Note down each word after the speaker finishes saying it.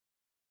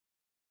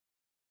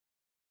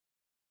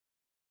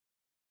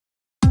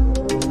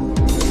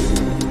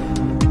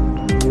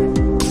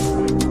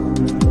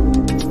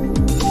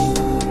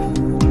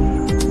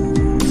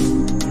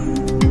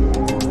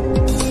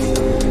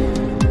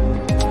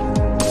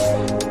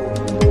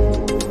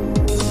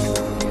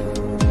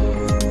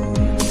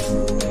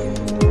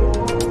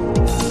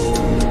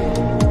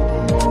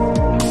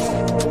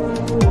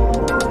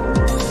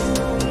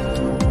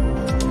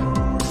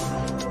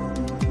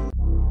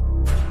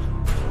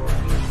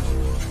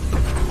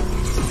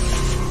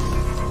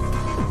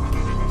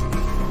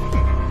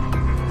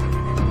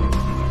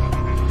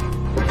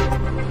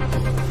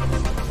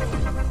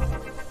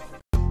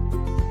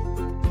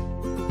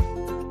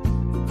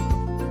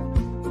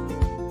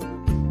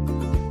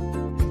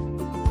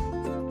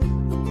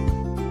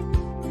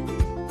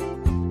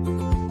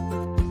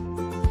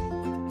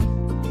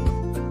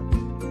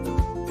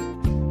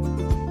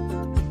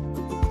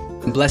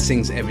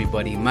Blessings,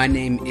 everybody. My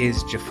name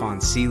is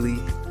Jafon Seeley.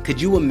 Could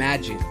you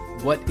imagine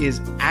what is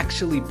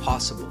actually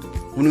possible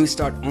when we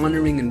start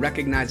honoring and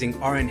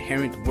recognizing our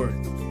inherent worth,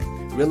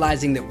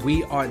 realizing that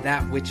we are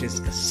that which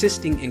is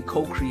assisting in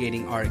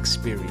co-creating our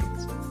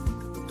experience?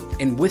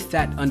 And with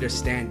that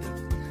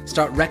understanding,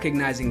 start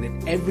recognizing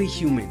that every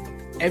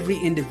human, every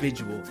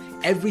individual,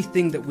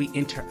 everything that we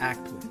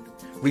interact with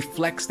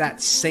reflects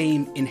that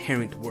same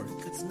inherent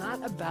worth. It's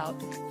not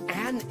about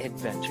an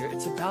adventure,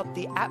 it's about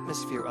the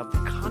atmosphere of the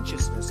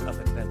consciousness of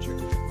adventure,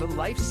 the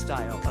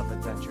lifestyle of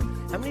adventure.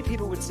 How many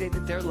people would say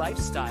that their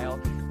lifestyle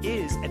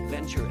is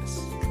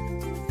adventurous?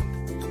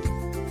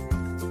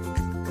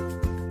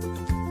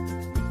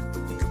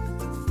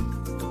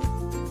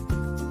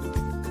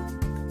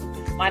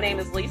 My name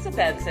is Lisa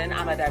Benson.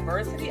 I'm a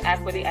diversity,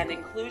 equity, and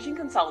inclusion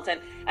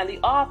consultant and the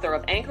author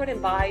of Anchored in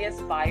Bias,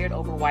 Fired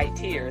Over White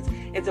Tears.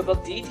 It's a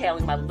book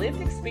detailing my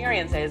lived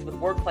experiences with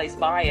workplace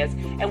bias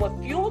and what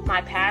fueled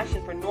my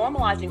passion for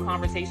normalizing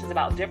conversations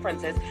about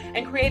differences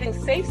and creating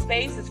safe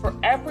spaces for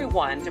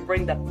everyone to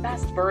bring the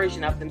best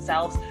version of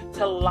themselves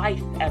to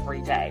life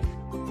every day.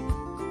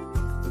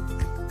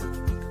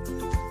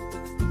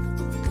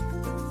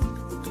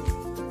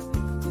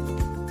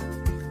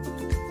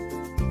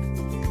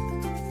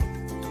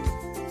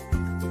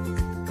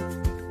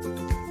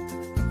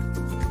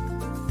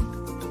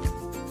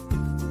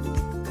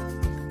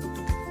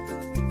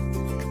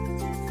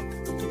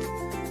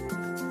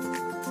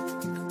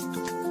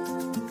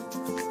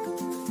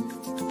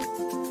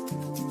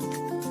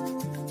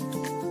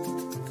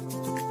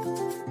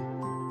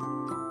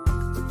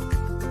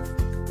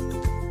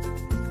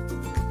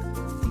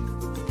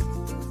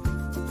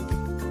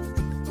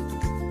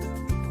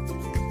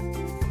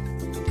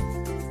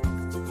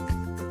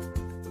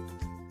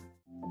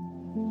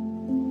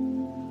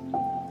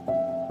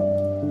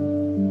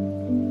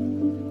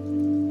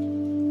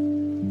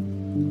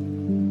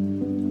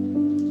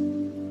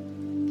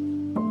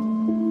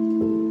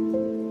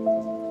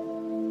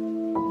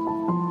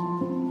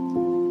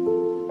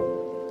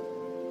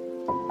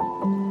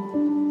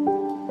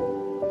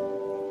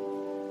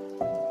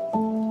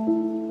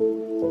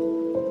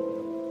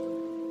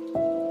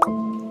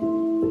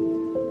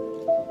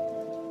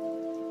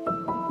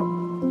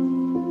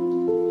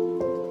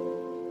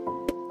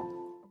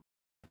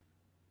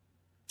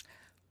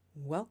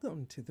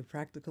 Welcome to the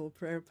Practical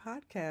Prayer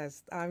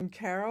Podcast. I'm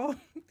Carol,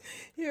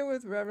 here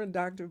with Reverend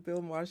Dr.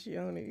 Bill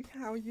Marchiony.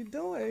 How are you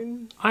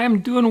doing? I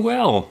am doing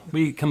well.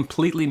 We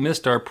completely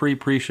missed our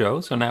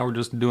pre-show, so now we're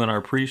just doing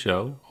our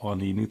pre-show on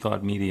the New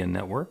Thought Media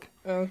Network.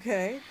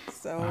 Okay,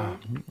 so...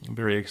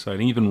 very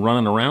exciting. You've been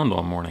running around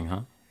all morning,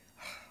 huh?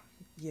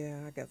 Yeah,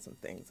 I got some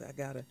things I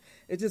gotta...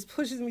 It just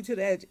pushes me to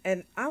the edge.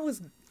 And I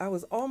was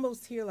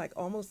almost here, like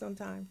almost on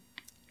time,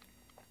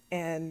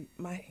 and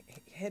my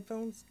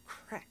headphones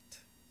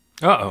cracked.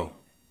 Uh-oh.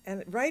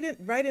 And right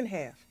in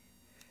half.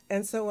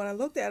 And so when I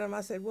looked at him,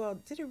 I said, well,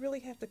 did it really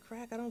have to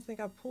crack? I don't think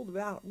I pulled them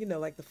out,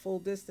 like the full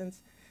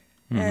distance.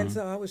 Mm-hmm. And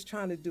so I was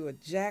trying to do a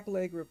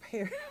jackleg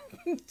repair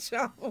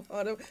job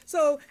on them.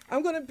 So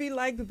I'm going to be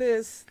like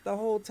this the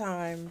whole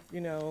time,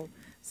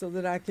 so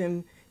that I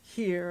can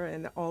hear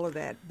and all of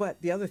that.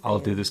 But the other thing I'll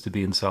do this to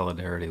be in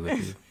solidarity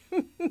with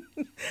you.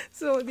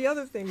 So the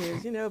other thing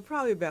is,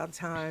 probably about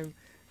time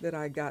that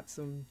I got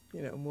some,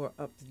 more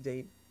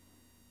up-to-date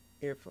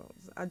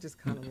earphones. I just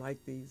kind of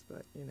like these,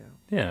 but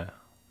Yeah,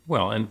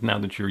 well, and now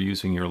that you're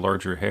using your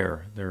larger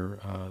hair, they're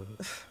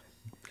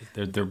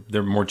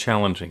more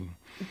challenging.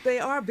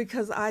 They are,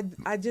 because I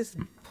just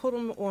put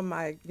them on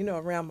my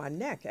around my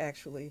neck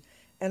actually,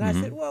 and I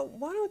said, well,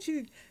 why don't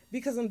you?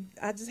 Because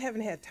I just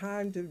haven't had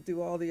time to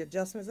do all the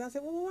adjustments. I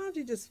said, well, why don't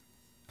you just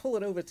pull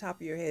it over the top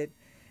of your head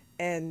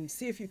and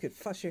see if you could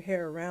fuss your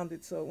hair around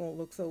it so it won't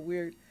look so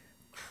weird.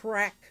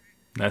 Crack.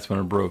 That's when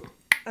it broke.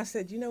 I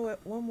said, you know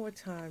what? One more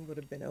time would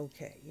have been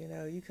okay.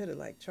 You could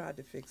have tried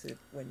to fix it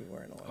when you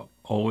weren't on.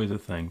 Always a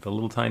thing. The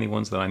little tiny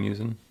ones that I'm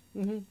using,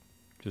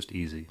 just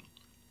easy.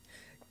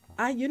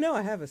 I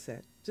have a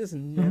set. Just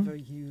never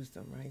used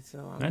them, right?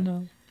 So I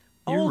know.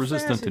 You're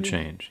resistant to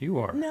change. You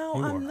are.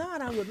 No, I'm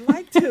not. I would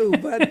like to,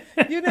 but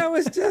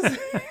it's just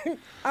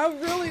I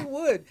really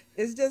would.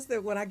 It's just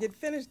that when I get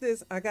finished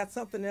this, I got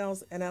something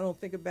else, and I don't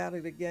think about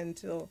it again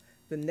until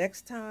the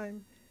next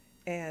time,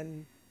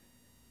 and.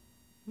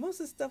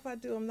 Most of the stuff I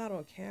do, I'm not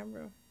on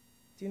camera.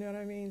 Do you know what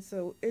I mean?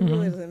 So it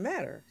really doesn't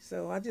matter.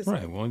 So I just...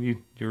 Right. Well,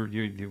 you're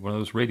one of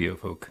those radio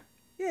folk.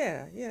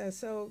 Yeah.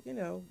 So,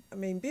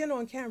 being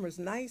on camera is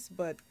nice,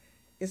 but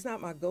it's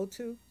not my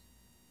go-to.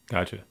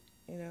 Gotcha.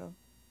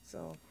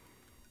 So...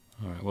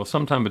 All right. Well,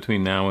 sometime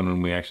between now and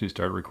when we actually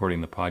start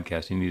recording the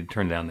podcast, you need to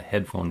turn down the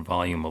headphone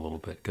volume a little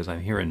bit, because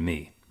I'm hearing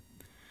me.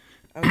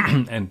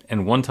 Okay.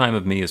 and one time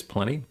of me is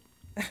plenty.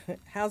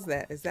 How's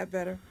that? Is that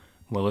better?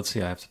 Well, let's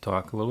see. I have to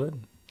talk a little bit.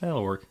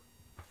 That'll work.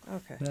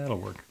 Okay. That'll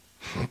work.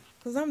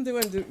 Because I'm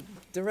doing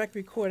direct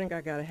recording,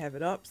 I got to have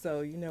it up. So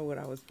you know what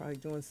I was probably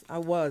doing. I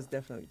was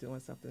definitely doing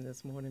something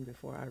this morning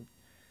before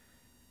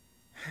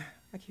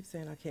I keep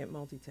saying I can't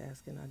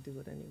multitask, and I do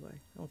it anyway.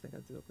 I don't think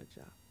I do a good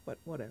job, but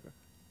whatever.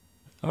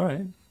 All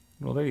right.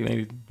 Well,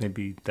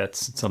 maybe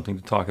that's something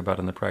to talk about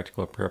in the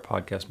Practical Prayer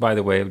podcast. By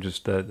the way,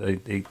 just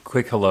a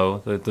quick hello.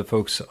 The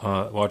folks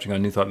watching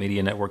on New Thought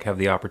Media Network have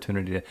the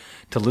opportunity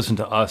to listen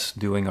to us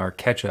doing our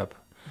catch-up,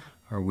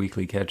 our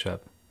weekly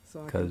catch-up.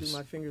 So I can do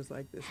my fingers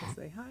like this and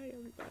say, hi,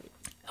 everybody.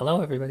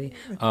 Hello, everybody.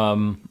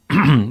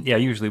 Yeah,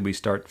 usually we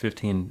start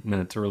 15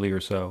 minutes early or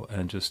so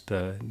and just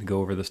go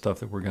over the stuff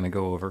that we're going to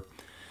go over.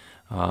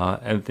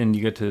 And then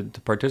you get to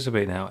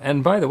participate now.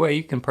 And by the way,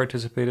 you can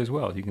participate as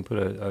well. You can put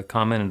a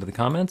comment into the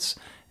comments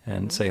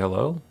and say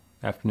hello.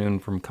 Afternoon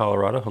from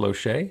Colorado. Hello,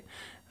 Shay.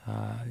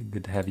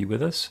 Good to have you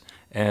with us.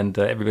 And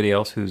everybody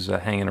else who's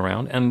hanging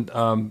around. And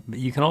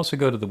you can also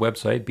go to the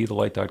website,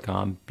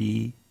 bethelight.com,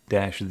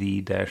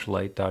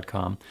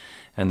 be-the-light.com.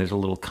 And there's a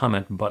little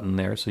comment button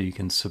there, so you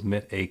can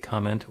submit a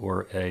comment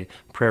or a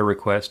prayer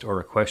request or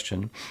a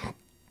question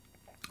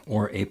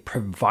or a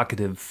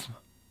provocative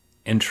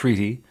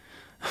entreaty.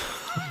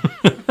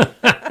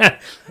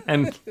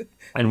 and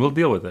we'll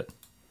deal with it,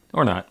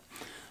 or not.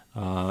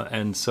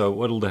 And so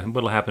what'll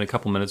happen in a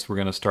couple minutes, we're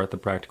going to start the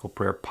Practical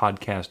Prayer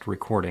podcast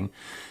recording.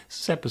 This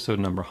is episode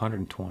number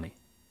 120.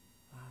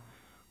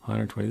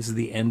 120. This is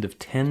the end of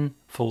 10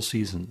 full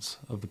seasons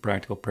of the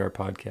Practical Prayer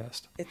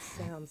podcast. It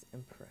sounds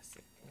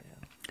impressive.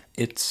 Yeah.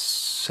 It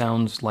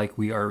sounds like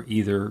we are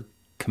either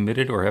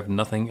committed or have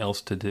nothing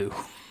else to do.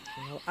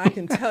 Well, I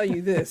can tell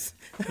you this.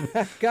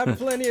 I've got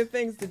plenty of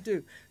things to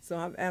do. So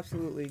I'm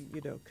absolutely,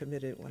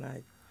 committed when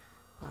I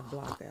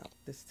block out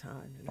this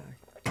time and I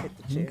hit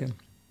the chair. Okay.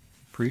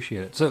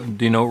 Appreciate it. So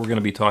do you know what we're going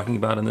to be talking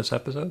about in this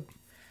episode?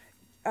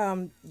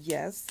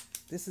 Yes.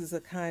 This is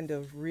a kind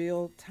of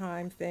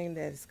real-time thing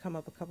that has come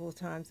up a couple of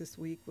times this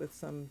week with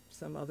some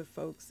other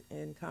folks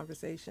in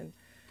conversation.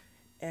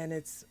 And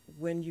it's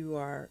when you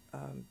are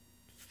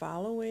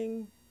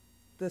following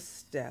the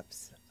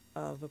steps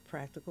of a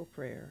practical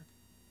prayer,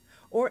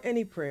 or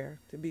any prayer,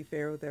 to be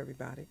fair with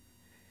everybody,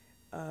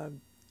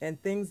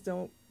 and things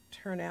don't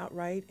turn out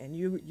right, and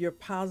you're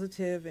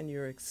positive and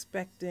you're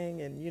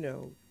expecting, and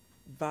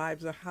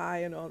vibes are high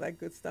and all that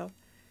good stuff,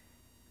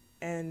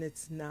 and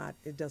it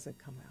doesn't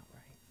come out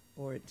right,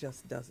 or it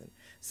just doesn't.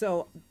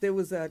 So there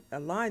was a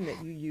line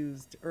that you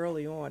used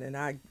early on, and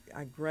I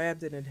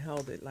grabbed it and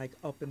held it like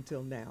up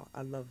until now.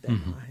 I love that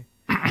line.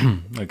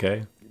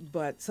 Okay.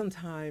 But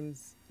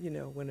sometimes,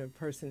 when a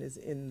person is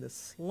in the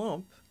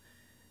slump,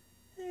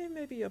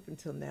 maybe up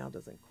until now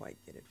doesn't quite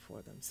get it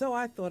for them. So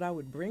I thought I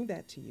would bring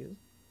that to you,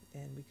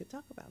 and we could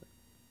talk about it.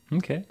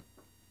 Okay.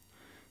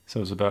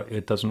 So it's about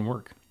it doesn't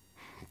work.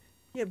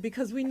 Yeah,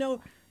 because we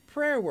know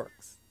prayer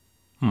works.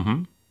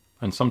 Mm-hmm.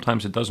 And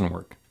sometimes it doesn't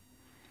work.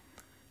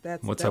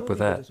 What's up with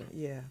that?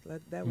 Yeah,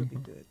 that would be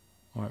good.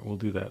 All right, we'll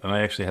do that. And I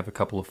actually have a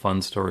couple of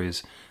fun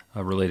stories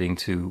relating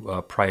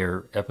to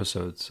prior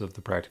episodes of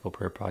the Practical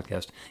Prayer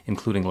podcast,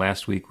 including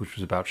last week, which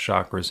was about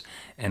chakras,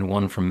 and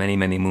one from many,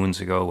 many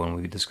moons ago when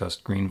we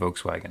discussed green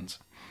Volkswagens.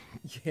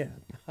 Yeah,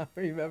 I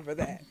remember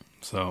that.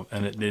 So,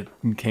 and it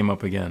came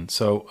up again.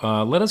 So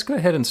let us go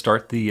ahead and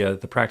start the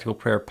Practical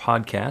Prayer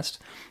podcast,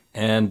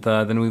 and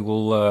then we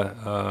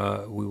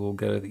will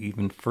get an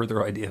even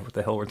further idea of what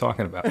the hell we're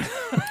talking about.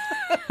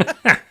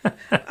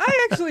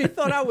 I actually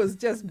thought I was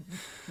just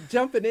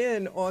jumping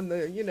in on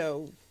the,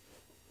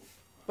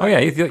 Oh yeah,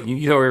 you thought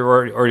we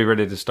were already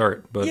ready to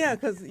start, but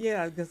because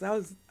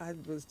I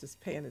was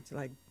just paying it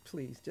to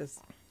please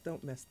just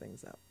don't mess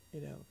things up,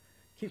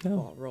 keep the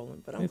ball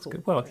rolling. But I'm it's cool.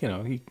 good. Well,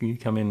 you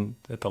come in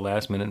at the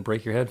last minute and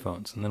break your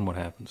headphones, and then what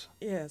happens?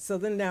 Yeah, so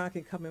then now I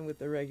can come in with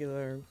the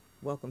regular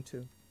welcome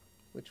to,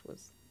 which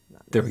was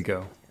not. There we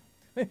go.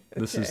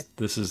 This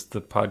is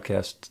the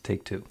podcast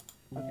take 2.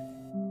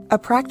 A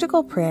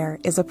practical prayer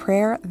is a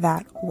prayer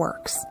that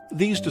works.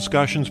 These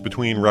discussions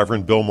between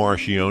Reverend Bill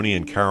Marchiony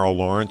and Carol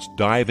Lawrence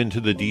dive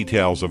into the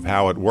details of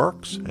how it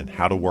works and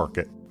how to work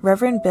it.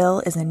 Reverend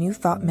Bill is a New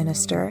Thought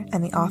minister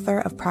and the author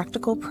of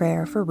Practical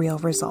Prayer for Real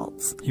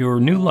Results.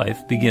 Your new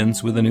life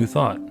begins with a new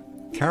thought.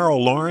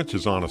 Carol Lawrence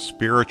is on a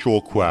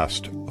spiritual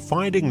quest,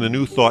 finding the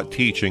New Thought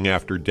teaching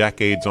after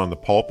decades on the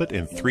pulpit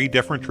in 3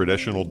 different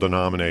traditional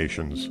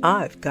denominations.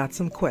 I've got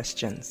some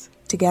questions.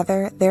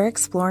 Together, they're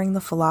exploring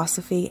the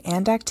philosophy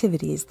and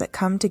activities that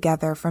come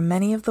together from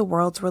many of the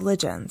world's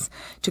religions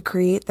to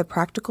create the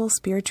practical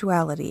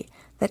spirituality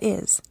that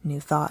is New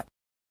Thought.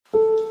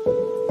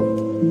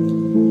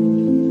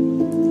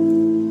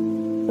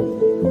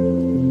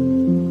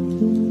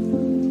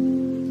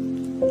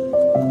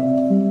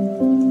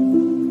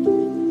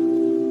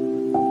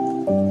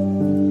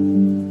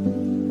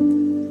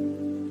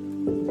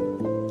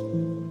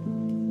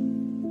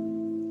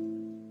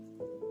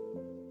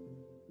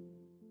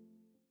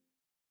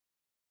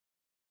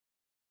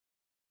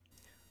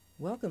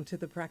 Welcome to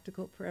the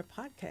Practical Prayer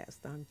Podcast.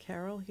 I'm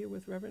Carol, here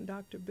with Reverend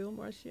Dr. Bill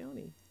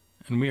Marchiony.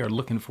 And we are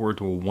looking forward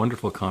to a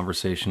wonderful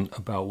conversation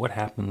about what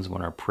happens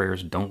when our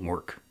prayers don't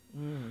work.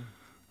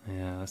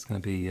 Yeah, that's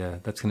going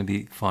to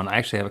be fun. I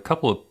actually have a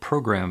couple of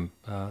program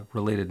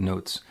related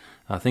notes,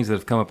 things that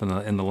have come up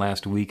in the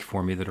last week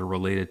for me that are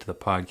related to the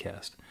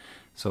podcast.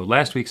 So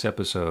last week's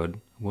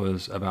episode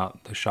was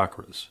about the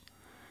chakras.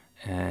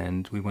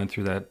 and we went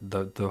through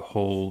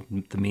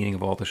the meaning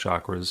of all the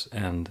chakras,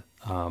 and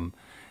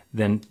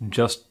then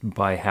just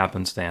by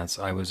happenstance,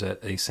 I was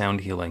at a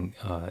sound healing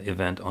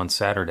event on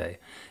Saturday,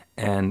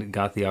 and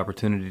got the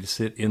opportunity to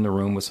sit in the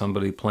room with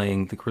somebody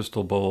playing the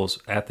crystal bowls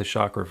at the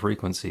chakra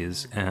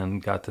frequencies,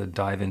 and got to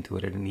dive into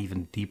it at an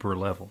even deeper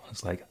level.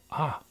 It's like,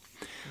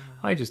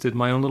 I just did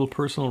my own little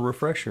personal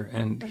refresher,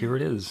 and here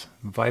it is,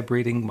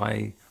 vibrating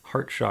my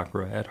heart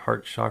chakra at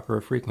heart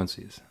chakra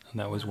frequencies, and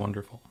that was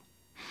wonderful.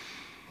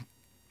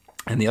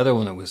 And the other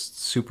one that was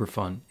super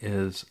fun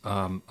is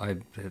I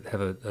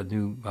have a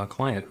new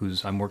client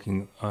who's I'm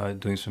working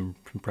doing some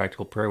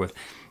practical prayer with,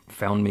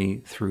 found me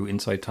through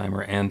Insight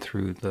Timer and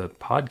through the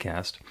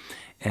podcast,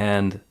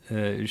 and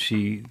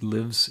she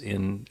lives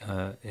in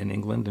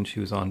England, and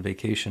she was on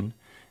vacation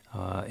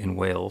in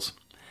Wales,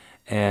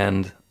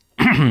 and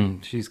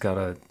she's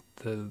got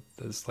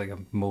it's like a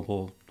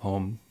mobile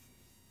home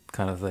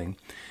kind of thing,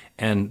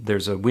 and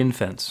there's a wind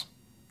fence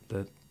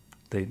that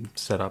they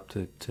set up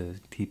to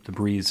keep the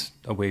breeze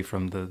away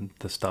from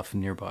the stuff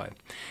nearby.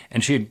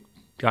 And she had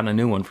gotten a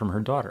new one from her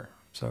daughter.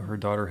 So her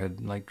daughter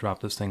had like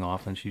dropped this thing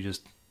off, and she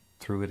just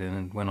threw it in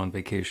and went on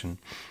vacation,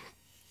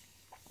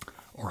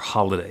 or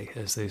holiday,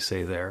 as they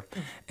say there.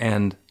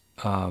 And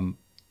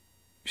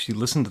she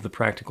listened to the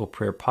Practical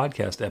Prayer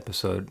podcast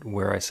episode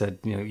where I said,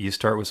 you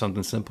start with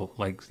something simple,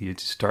 like you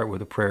start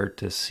with a prayer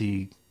to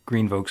see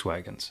green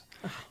Volkswagens.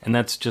 And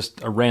that's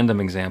just a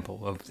random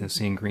example of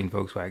seeing green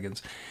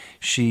Volkswagens.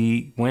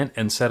 She went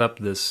and set up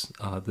this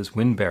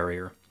wind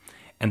barrier,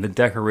 and the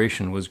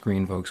decoration was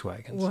green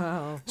Volkswagens.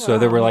 Wow. So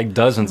there were like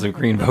dozens of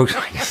green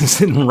Volkswagens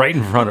sitting right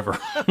in front of her.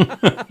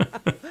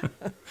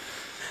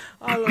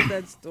 I love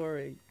that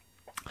story.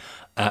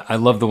 I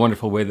love the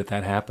wonderful way that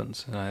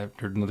happens. And I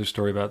heard another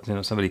story about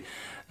somebody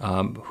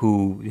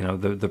who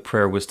the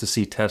prayer was to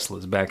see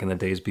Teslas back in the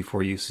days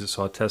before you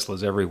saw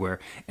Teslas everywhere,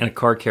 and a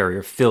car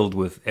carrier filled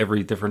with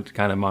every different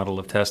kind of model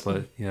of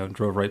Tesla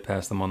drove right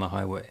past them on the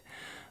highway.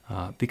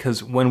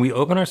 Because when we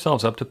open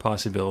ourselves up to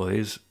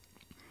possibilities,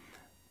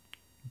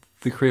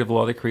 the creative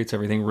law that creates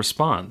everything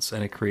responds,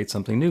 and it creates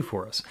something new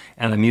for us.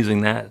 And I'm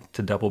using that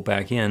to double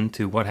back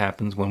into what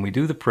happens when we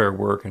do the prayer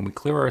work and we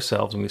clear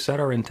ourselves and we set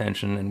our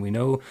intention and we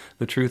know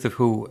the truth of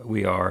who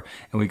we are,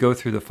 and we go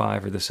through the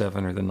 5 or the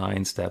 7 or the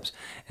 9 steps,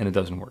 and it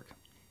doesn't work.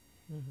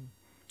 Mm-hmm.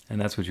 And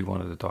that's what you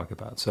wanted to talk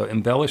about. So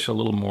embellish a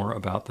little more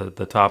about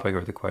the topic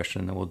or the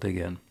question, and we'll dig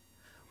in.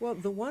 Well,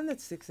 the one that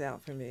sticks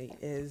out for me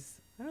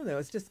is, I don't know,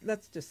 it's just,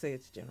 let's just say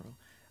it's general.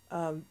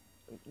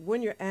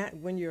 When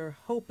you're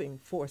hoping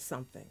for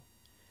something,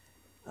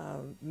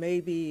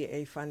 maybe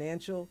a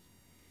financial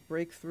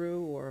breakthrough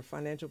or a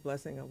financial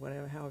blessing or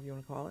whatever, however you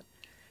want to call it,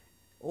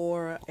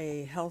 or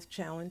a health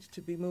challenge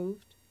to be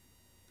moved,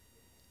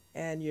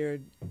 and you're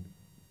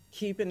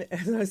keeping,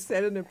 as I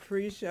said in the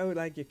pre-show,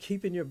 like you're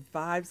keeping your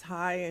vibes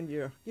high, and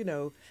you're,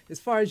 as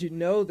far as there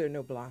are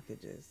no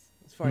blockages,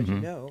 as far as you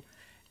know,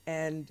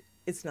 and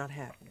it's not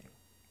happening.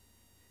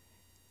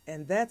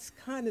 And that's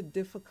kind of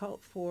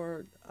difficult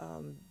for,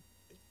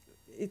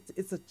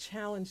 it's a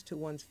challenge to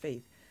one's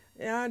faith.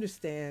 And I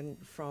understand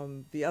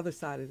from the other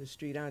side of the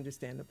street, I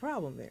understand the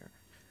problem there.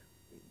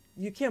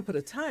 You can't put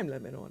a time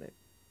limit on it,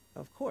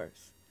 of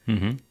course.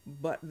 Mm-hmm.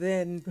 But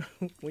then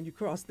when you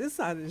cross this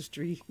side of the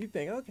street, you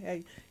think,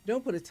 okay,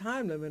 don't put a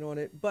time limit on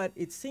it, but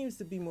it seems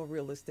to be more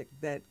realistic,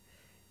 that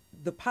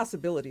the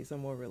possibilities are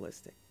more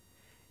realistic.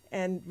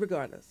 And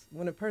regardless,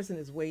 when a person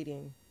is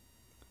waiting,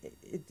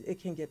 it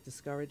can get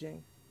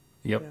discouraging.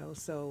 Yep.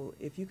 So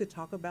if you could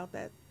talk about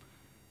that,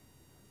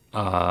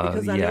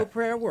 because I know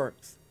prayer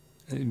works.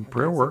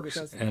 Prayer works,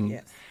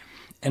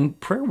 and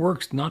prayer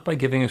works not by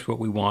giving us what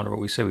we want or what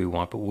we say we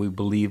want, but what we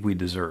believe we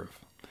deserve.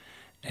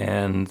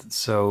 And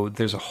so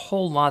there's a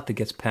whole lot that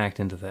gets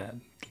packed into that.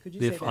 Could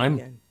you say that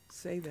again?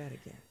 Say that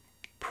again.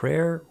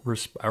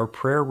 Our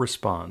prayer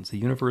responds. The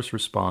universe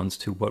responds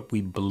to what we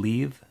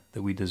believe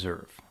that we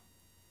deserve.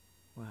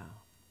 Wow.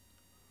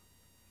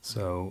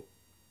 So,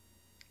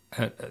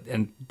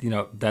 and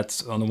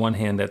that's, on the one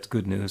hand, that's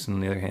good news, and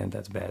on the other hand,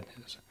 that's bad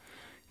news.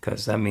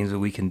 Because that means that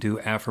we can do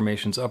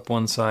affirmations up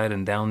one side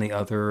and down the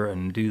other,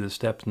 and do the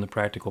steps in the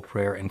practical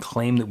prayer and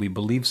claim that we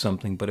believe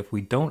something. But if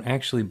we don't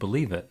actually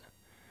believe it,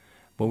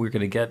 what we're going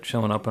to get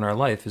showing up in our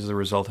life is the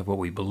result of what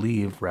we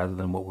believe rather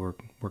than what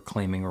we're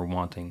claiming or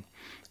wanting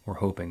or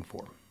hoping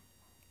for.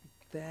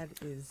 That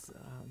is,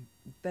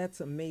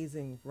 that's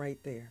amazing right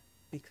there,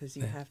 because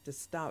you have to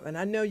stop. And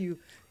I know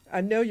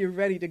you're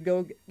ready to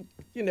go,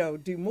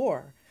 do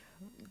more.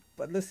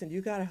 But listen,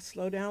 you got to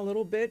slow down a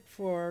little bit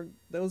for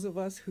those of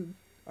us who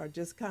are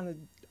just kind of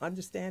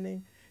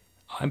understanding.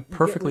 I'm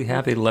perfectly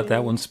happy to let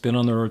that one spin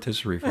on the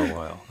rotisserie for a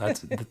while.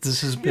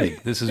 This is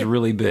big. This is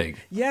really big.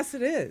 Yes,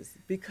 it is.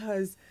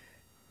 Because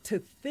to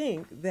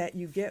think that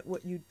you get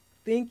what you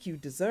think you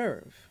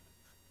deserve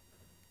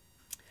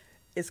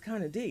is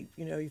kind of deep.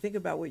 You think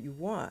about what you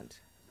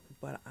want,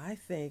 but I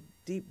think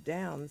deep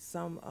down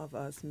some of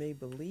us may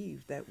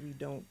believe that we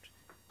don't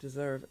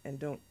deserve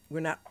and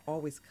we're not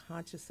always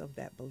conscious of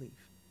that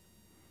belief.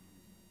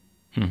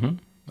 Mm-hmm.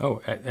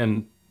 Oh,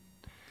 and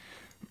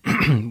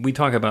we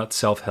talk about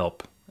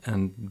self-help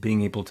and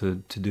being able to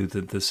do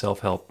the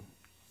self-help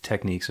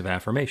techniques of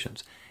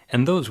affirmations.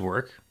 And those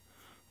work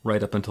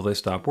right up until they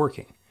stop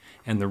working.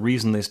 And the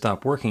reason they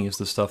stop working is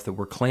the stuff that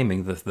we're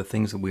claiming, the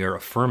things that we are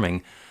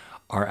affirming,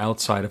 are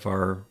outside of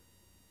our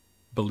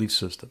belief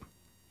system.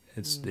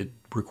 It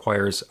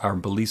requires our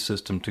belief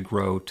system to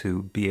grow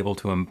to be able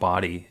to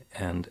embody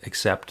and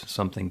accept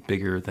something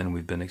bigger than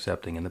we've been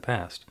accepting in the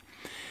past.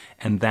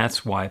 And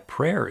that's why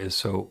prayer is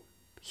so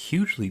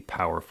hugely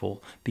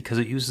powerful, because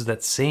it uses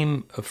that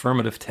same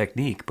affirmative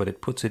technique, but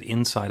it puts it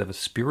inside of a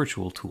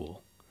spiritual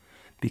tool.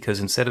 Because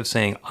instead of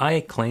saying,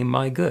 I claim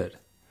my good,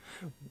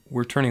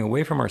 we're turning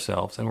away from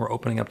ourselves and we're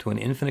opening up to an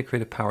infinite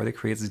creative power that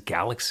creates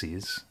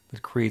galaxies,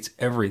 that creates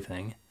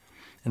everything,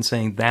 and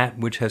saying that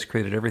which has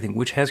created everything,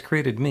 which has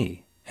created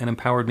me and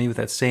empowered me with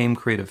that same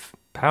creative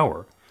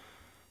power,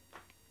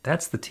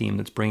 that's the team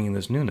that's bringing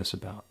this newness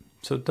about.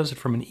 So it does it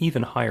from an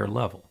even higher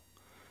level.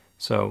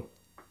 So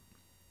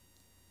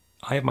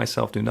I of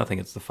myself do nothing.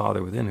 It's the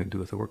Father within who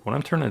doeth the work. When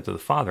I'm turning into the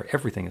Father,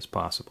 everything is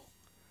possible.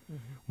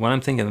 Mm-hmm. When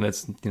I'm thinking that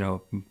it's,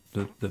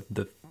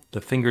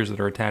 the fingers that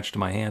are attached to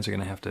my hands are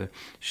going to have to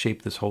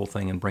shape this whole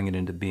thing and bring it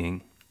into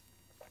being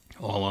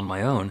all on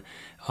my own,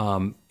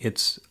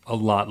 it's a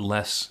lot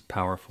less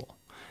powerful.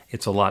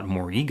 It's a lot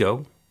more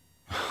ego.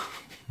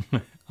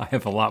 I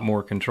have a lot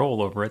more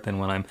control over it than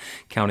when I'm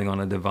counting on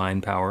a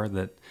divine power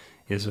that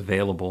is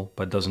available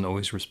but doesn't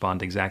always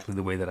respond exactly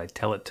the way that I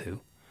tell it to.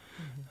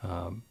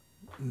 Mm-hmm.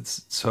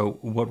 So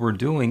what we're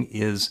doing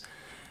is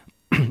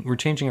we're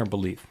changing our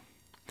belief.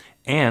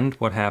 And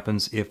what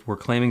happens if we're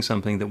claiming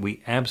something that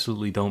we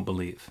absolutely don't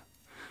believe?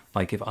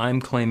 Like if I'm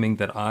claiming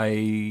that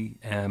I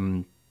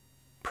am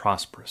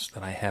prosperous,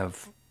 that I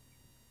have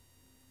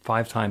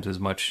 5 times as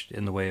much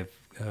in the way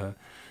of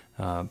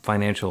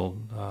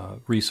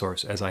financial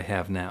resource as I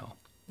have now.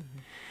 Mm-hmm.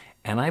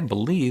 And I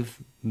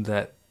believe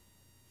that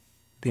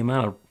the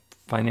amount of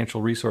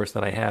financial resource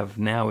that I have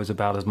now is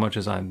about as much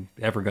as I'm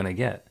ever going to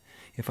get.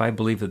 If I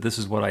believe that this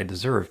is what I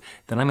deserve,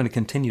 then I'm going to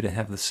continue to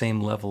have the same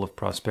level of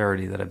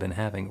prosperity that I've been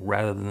having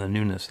rather than the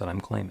newness that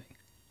I'm claiming.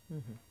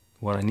 Mm-hmm.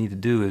 What I need to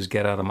do is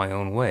get out of my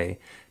own way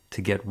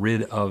to get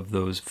rid of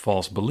those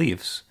false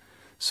beliefs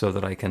so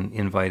that I can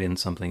invite in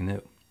something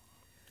new.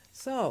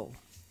 So,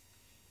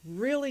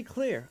 really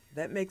clear.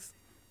 That makes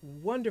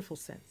wonderful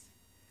sense.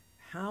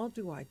 How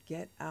do I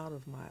get out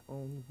of my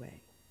own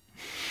way?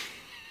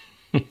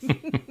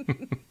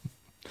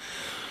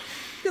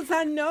 Because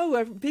I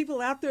know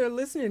people out there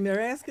listening,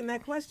 they're asking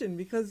that question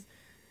because,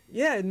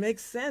 yeah, it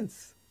makes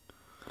sense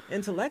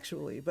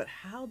intellectually. But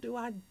how do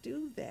I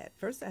do that?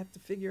 First, I have to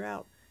figure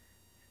out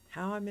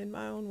how I'm in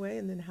my own way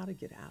and then how to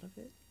get out of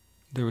it.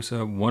 There was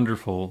a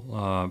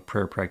wonderful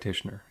prayer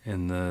practitioner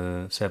in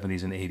the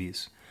 70s and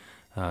 80s.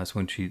 It's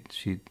when she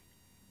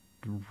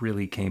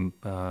really came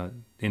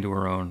into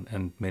her own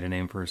and made a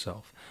name for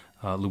herself,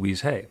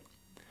 Louise Hay.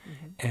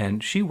 Mm-hmm.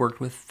 And she worked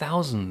with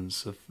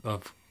thousands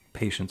of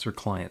patients or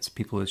clients,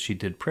 people that she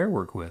did prayer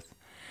work with.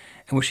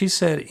 And what she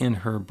said in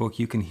her book,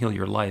 You Can Heal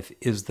Your Life,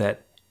 is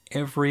that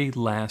every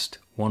last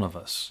one of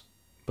us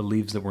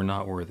believes that we're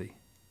not worthy.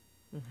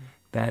 Mm-hmm.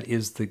 That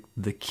is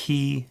the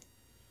key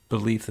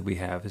belief that we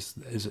have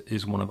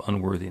is one of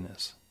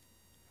unworthiness.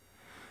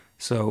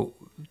 So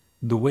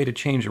the way to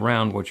change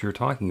around what you're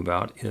talking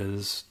about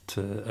is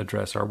to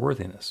address our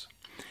worthiness.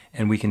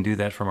 And we can do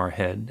that from our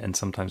head, and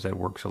sometimes that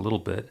works a little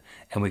bit,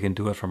 and we can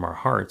do it from our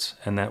hearts,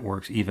 and that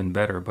works even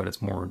better, but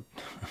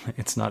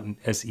it's not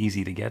as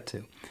easy to get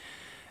to.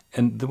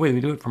 And the way we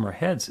do it from our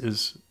heads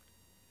is,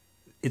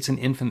 it's an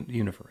infinite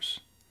universe.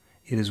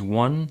 It is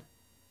one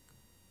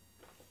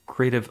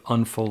creative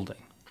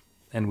unfolding,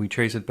 and we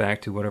trace it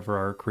back to whatever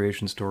our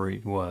creation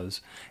story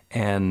was,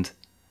 and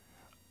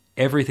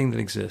everything that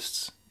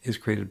exists is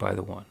created by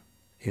the one.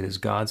 It is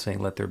God saying,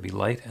 let there be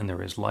light, and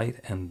there is light,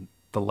 and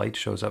the light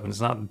shows up. And it's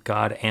not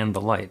God and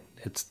the light.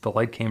 It's the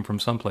light came from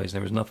someplace.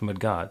 There was nothing but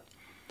God.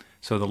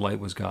 So the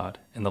light was God.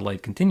 And the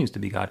light continues to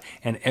be God.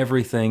 And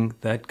everything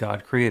that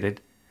God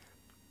created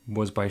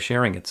was by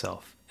sharing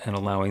itself and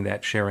allowing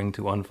that sharing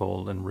to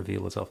unfold and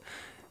reveal itself.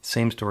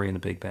 Same story in the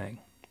Big Bang.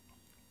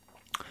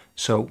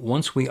 So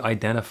once we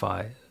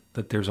identify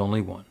that there's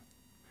only one,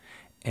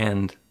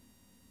 and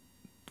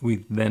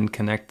we then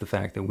connect the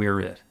fact that we're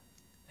it,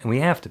 and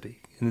we have to be.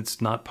 And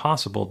it's not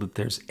possible that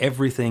there's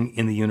everything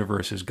in the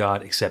universe is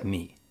God except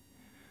me.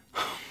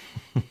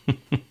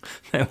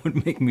 That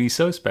would make me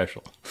so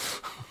special.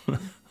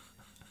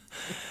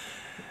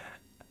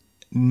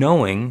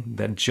 Knowing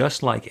that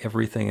just like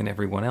everything and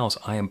everyone else,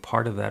 I am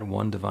part of that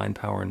one divine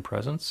power and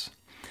presence,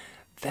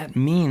 that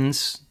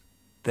means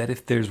that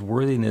if there's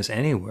worthiness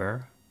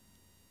anywhere,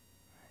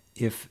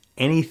 if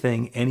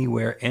anything,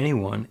 anywhere,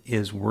 anyone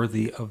is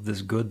worthy of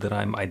this good that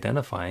I'm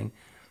identifying,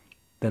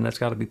 then that's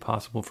got to be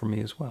possible for me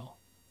as well.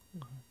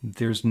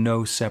 There's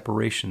no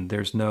separation.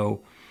 There's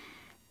no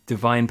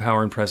divine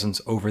power and presence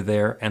over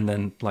there, and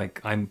then like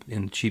I'm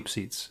in cheap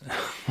seats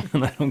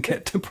and I don't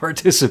get to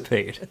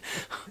participate.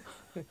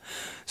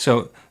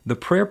 So the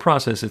prayer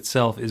process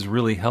itself is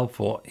really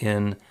helpful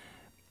in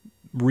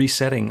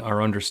resetting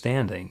our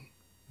understanding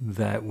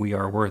that we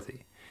are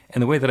worthy.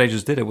 And the way that I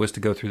just did it was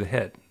to go through the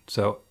head.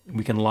 So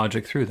we can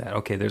logic through that.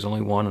 Okay, there's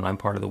only one and I'm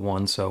part of the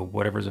one, so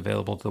whatever's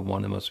available to the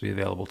one, it must be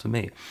available to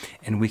me.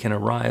 And we can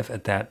arrive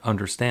at that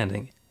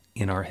understanding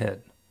in our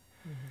head.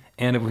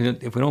 And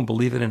if we don't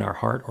believe it in our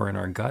heart or in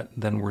our gut,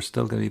 then we're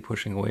still going to be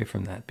pushing away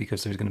from that,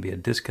 because there's going to be a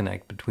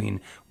disconnect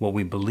between what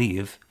we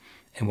believe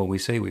and what we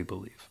say we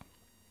believe.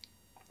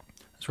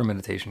 That's where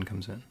meditation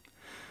comes in.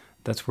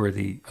 That's where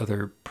the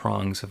other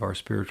prongs of our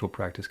spiritual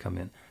practice come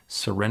in.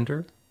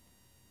 Surrender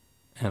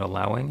and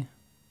allowing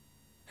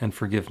and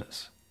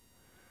forgiveness,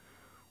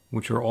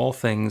 which are all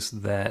things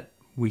that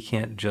we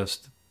can't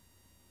just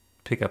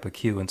pick up a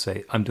cue and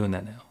say, I'm doing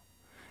that now.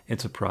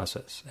 It's a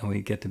process, and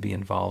we get to be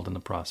involved in the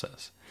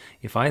process.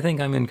 If I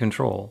think I'm in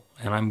control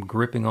and I'm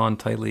gripping on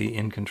tightly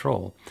in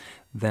control,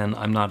 then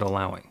I'm not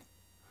allowing.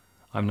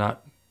 I'm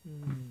not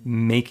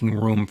making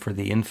room for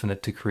the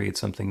infinite to create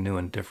something new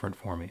and different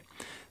for me.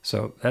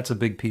 So that's a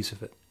big piece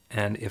of it.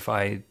 And if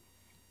I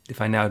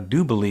now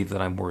do believe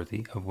that I'm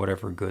worthy of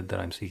whatever good that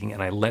I'm seeking,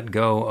 and I let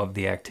go of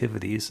the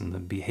activities and the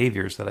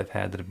behaviors that I've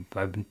had that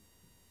I've been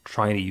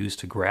trying to use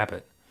to grab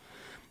it,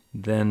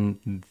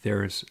 then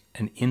there's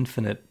an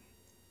infinite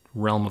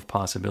realm of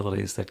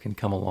possibilities that can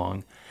come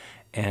along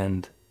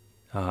and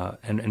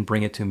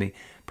bring it to me,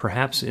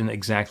 perhaps in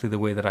exactly the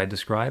way that I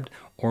described,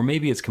 or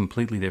maybe it's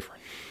completely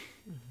different.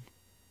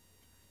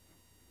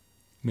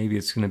 Maybe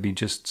it's going to be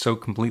just so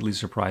completely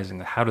surprising.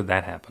 How did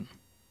that happen?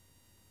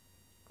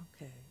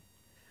 Okay.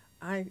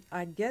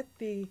 I get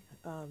the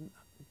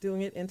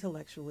doing it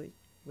intellectually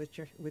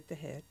with the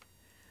head.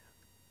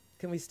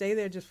 Can we stay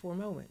there just for a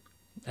moment?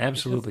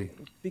 Absolutely.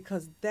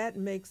 Because that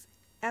makes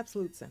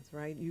absolute sense,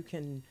 right?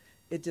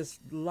 It just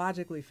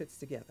logically fits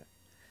together.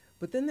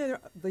 But then there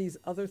are these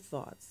other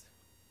thoughts,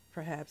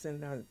 perhaps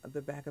in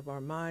the back of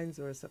our minds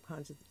or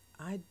subconscious.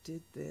 I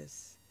did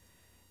this,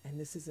 and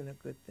this isn't a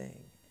good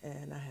thing.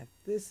 And I have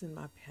this in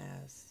my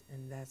past,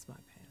 and that's my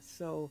past.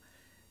 So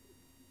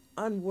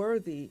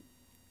unworthy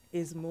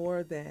is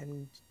more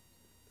than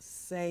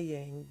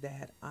saying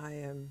that I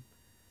am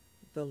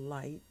the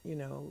light,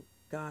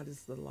 God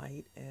is the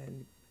light,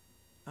 and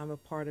I'm a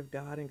part of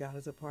God, and God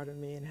is a part of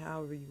me, and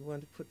however you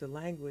want to put the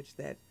language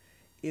that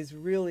is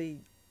really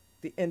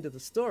the end of the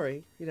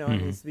story, I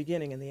mean, it's the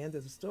beginning and the end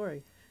of the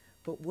story.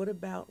 But what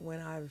about when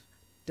I've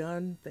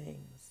done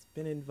things,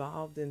 been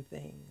involved in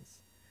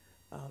things,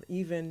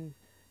 even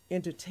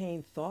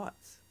entertained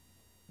thoughts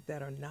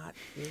that are not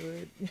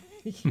good,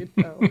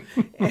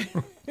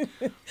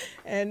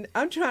 and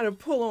I'm trying to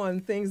pull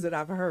on things that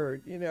I've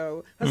heard,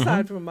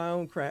 aside from my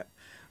own crap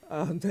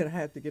that I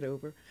have to get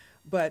over.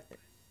 But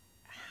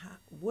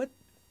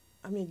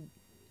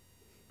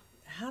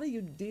how do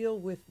you deal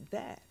with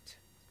that?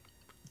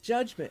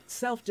 Judgment,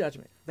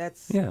 self-judgment.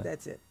 That's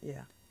it.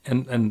 Yeah.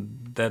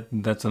 And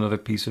that's another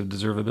piece of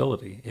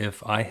deservability.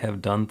 If I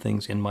have done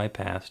things in my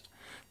past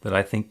that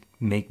I think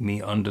make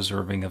me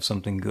undeserving of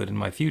something good in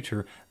my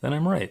future, then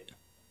I'm right.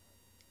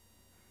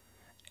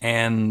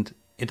 And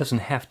it doesn't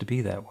have to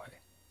be that way.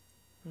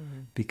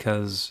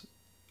 Because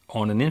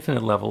on an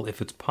infinite level, if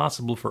it's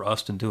possible for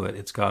us to do it,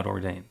 it's God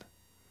ordained.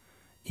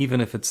 Even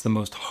if it's the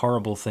most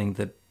horrible thing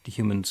that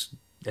humans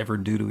ever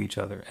do to each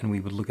other, and we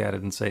would look at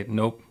it and say,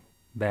 nope,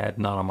 bad,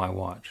 not on my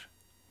watch.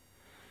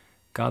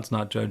 God's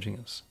not judging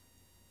us.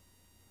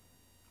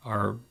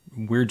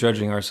 We're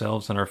judging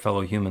ourselves, and our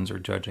fellow humans are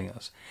judging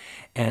us.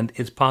 And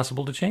it's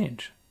possible to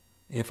change.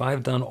 If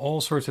I've done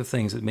all sorts of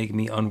things that make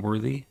me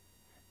unworthy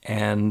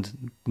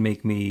and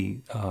make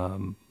me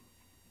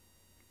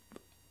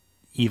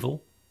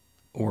evil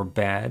or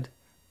bad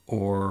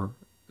or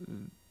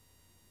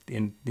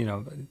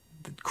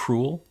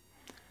cruel,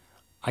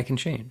 I can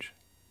change.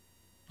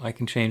 I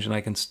can change, and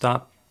I can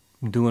stop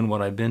doing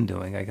what I've been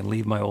doing. I can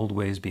leave my old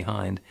ways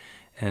behind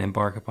and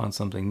embark upon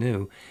something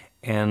new.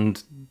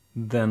 And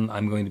then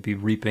I'm going to be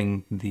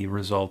reaping the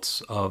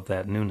results of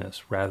that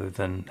newness rather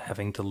than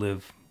having to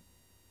live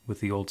with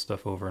the old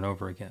stuff over and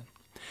over again.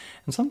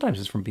 And sometimes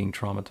it's from being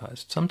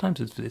traumatized. Sometimes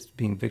it's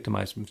being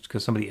victimized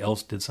because somebody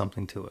else did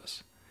something to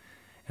us.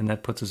 And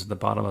that puts us at the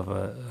bottom of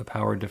a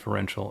power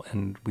differential,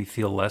 and we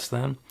feel less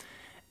than.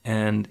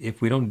 And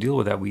if we don't deal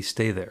with that, we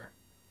stay there.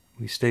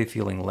 We stay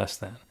feeling less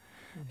than.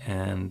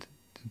 And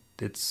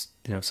it's,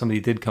 somebody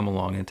did come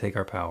along and take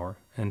our power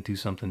and do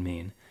something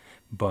mean,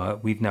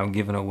 but we've now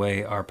given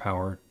away our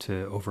power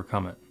to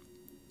overcome it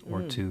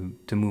or to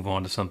move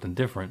on to something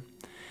different.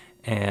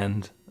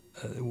 And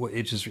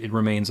it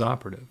remains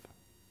operative.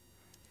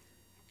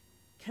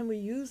 Can we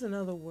use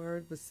another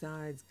word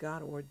besides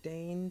God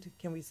ordained?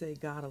 Can we say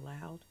God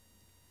allowed?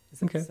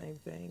 Is it the same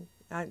thing?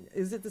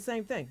 Is it the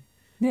same thing?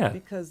 Yeah.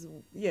 Because,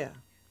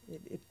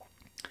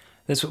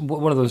 that's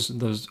one of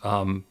those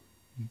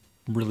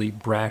really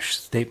brash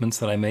statements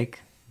that I make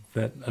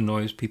that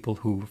annoys people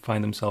who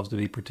find themselves to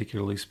be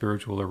particularly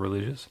spiritual or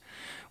religious,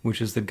 which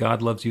is that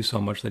God loves you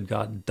so much that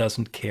God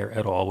doesn't care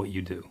at all what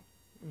you do.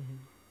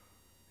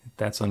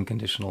 That's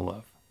unconditional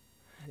love.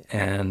 Yeah.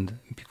 And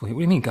people, what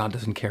do you mean God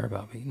doesn't care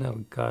about me?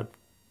 No, God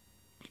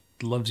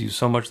loves you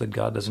so much that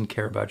God doesn't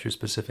care about your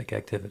specific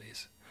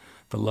activities.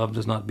 The love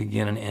does not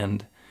begin and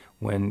end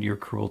when you're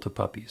cruel to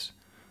puppies.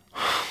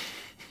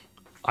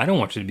 I don't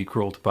want you to be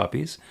cruel to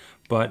puppies,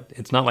 but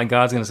it's not like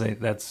God's going to say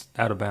that's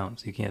out of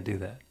bounds. You can't do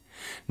that.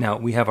 Now,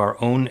 we have our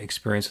own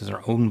experiences,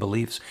 our own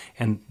beliefs,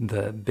 and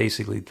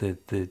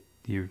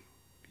you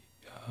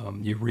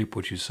reap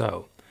what you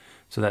sow.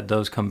 So that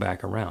does come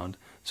back around.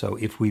 So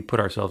if we put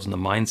ourselves in the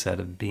mindset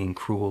of being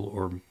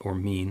cruel or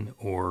mean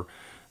or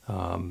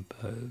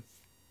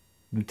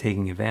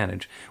taking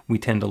advantage, we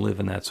tend to live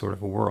in that sort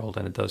of a world,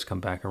 and it does come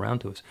back around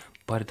to us.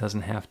 But it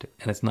doesn't have to,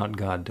 and it's not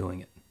God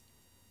doing it.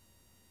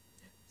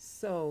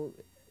 So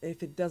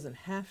if it doesn't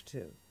have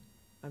to,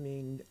 I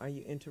mean, are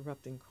you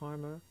interrupting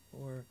karma,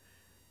 or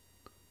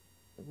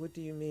what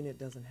do you mean it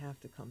doesn't have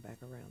to come back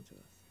around to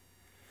us?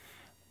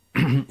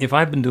 If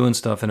I've been doing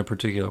stuff in a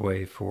particular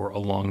way for a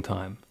long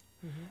time,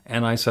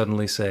 and I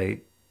suddenly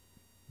say,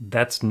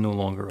 that's no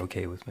longer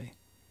okay with me.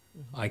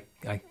 I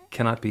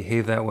cannot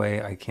behave that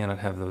way. I cannot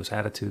have those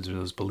attitudes or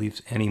those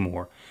beliefs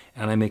anymore.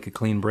 And I make a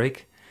clean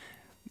break.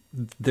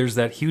 There's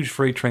that huge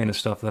freight train of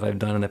stuff that I've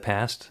done in the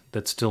past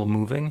that's still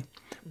moving,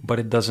 but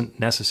it doesn't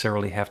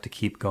necessarily have to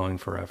keep going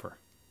forever.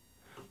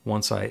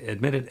 Once I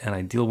admit it and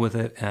I deal with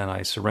it and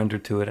I surrender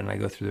to it and I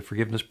go through the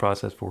forgiveness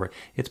process for it,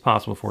 it's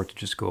possible for it to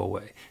just go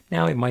away.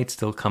 Now, it might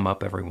still come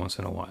up every once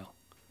in a while,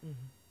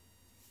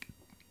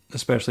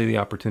 especially the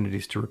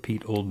opportunities to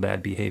repeat old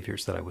bad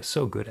behaviors that I was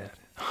so good at.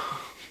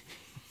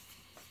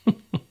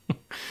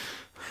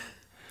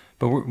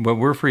 But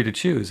we're free to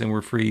choose, and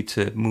we're free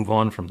to move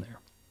on from there.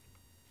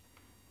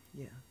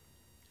 Yeah.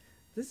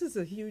 This is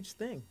a huge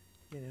thing,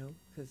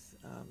 because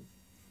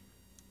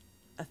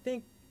I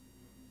think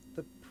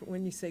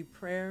when you say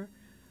prayer,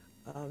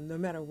 no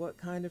matter what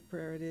kind of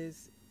prayer it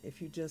is,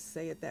 if you just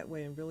say it that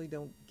way and really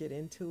don't get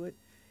into it,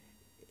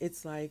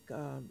 it's like,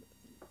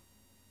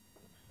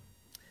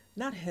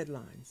 not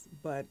headlines,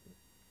 but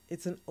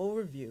it's an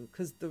overview,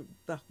 because the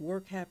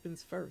work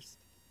happens first,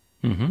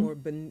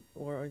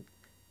 or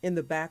in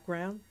the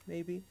background,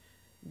 maybe,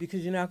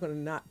 because you're not going to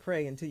not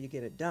pray until you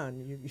get it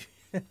done.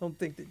 I don't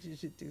think that you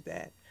should do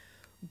that.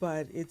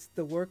 But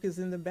the work is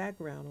in the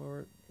background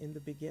or in the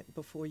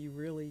before you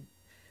really,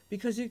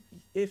 because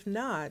if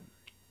not,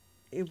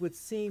 it would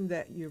seem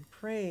that you're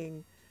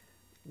praying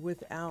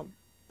without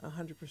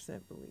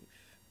 100%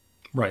 belief.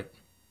 Right.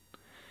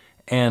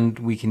 And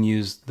we can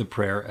use the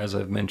prayer, as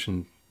I've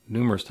mentioned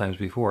numerous times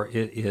before,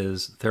 it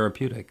is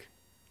therapeutic,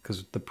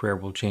 because the prayer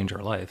will change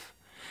our life.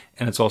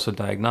 And it's also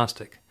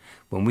diagnostic.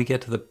 When we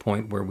get to the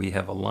point where we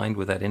have aligned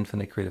with that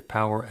infinite creative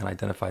power and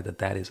identified that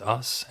that is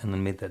us, and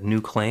then made that new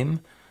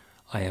claim,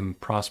 I am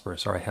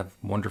prosperous, or I have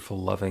wonderful,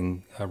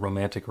 loving,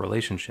 romantic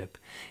relationship,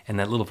 and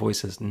that little voice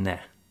says, nah.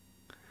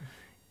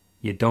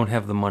 You don't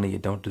have the money, you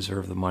don't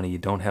deserve the money, you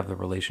don't have the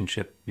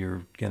relationship,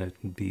 you're going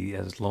to be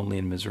as lonely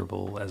and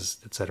miserable as,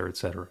 et cetera, et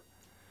cetera.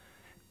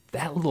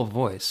 That little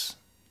voice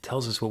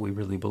tells us what we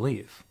really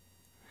believe.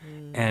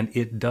 And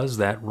it does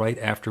that right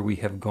after we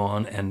have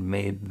gone and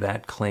made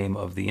that claim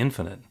of the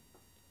infinite,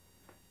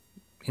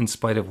 in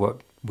spite of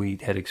what we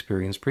had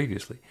experienced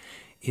previously.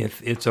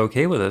 If it's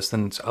okay with us,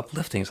 then it's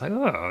uplifting. It's like,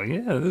 oh,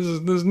 yeah,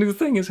 this new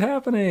thing is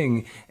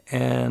happening.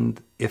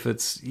 And if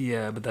it's,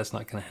 yeah, but that's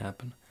not going to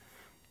happen,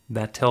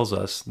 that tells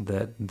us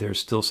that there's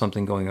still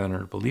something going on in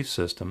our belief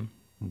system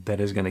that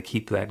is going to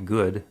keep that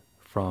good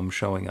from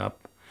showing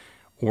up,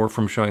 or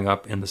from showing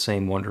up in the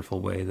same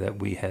wonderful way that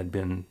we had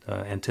been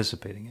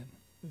anticipating it.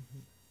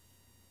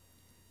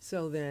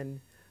 So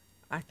then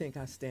I think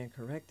I stand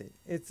corrected.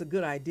 It's a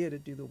good idea to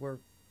do the work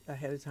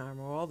ahead of time,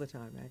 or all the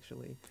time,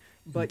 actually.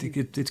 But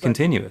it's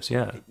continuous,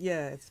 yeah.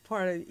 Yeah, it's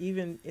part of,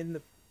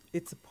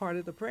 it's a part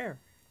of the prayer.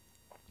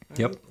 Right?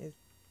 Yep.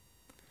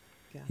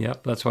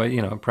 Yep, that's why,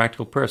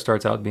 practical prayer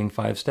starts out being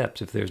 5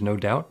 steps. If there's no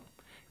doubt,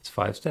 it's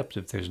 5 steps.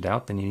 If there's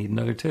doubt, then you need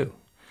another 2.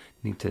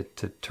 You need to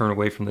turn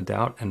away from the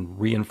doubt and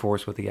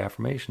reinforce what the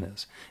affirmation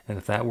is. And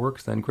if that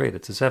works, then great,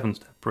 it's a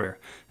 7-step prayer.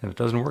 And if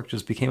it doesn't work,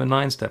 just became a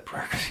 9-step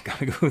prayer, because you got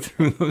to go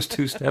through those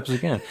 2 steps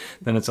again.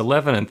 Then it's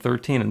 11 and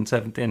 13 and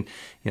 17.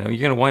 You're going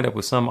to wind up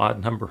with some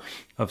odd number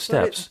of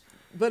steps.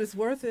 But it's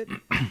worth it.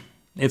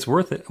 It's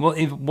worth it. Well,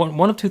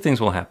 one of 2 things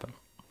will happen.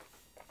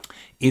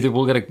 Either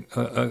we'll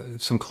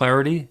get some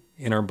clarity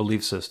in our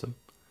belief system.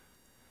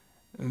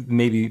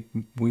 Maybe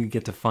we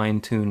get to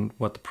fine-tune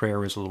what the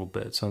prayer is a little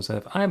bit. So instead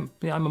of, I'm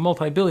a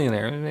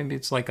multi-billionaire, maybe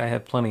it's like I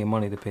have plenty of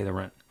money to pay the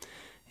rent.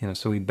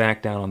 So we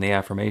back down on the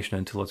affirmation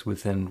until it's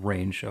within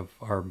range of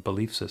our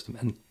belief system,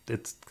 and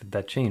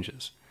that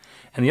changes.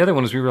 And the other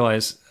one is we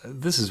realize,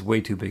 this is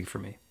way too big for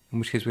me, in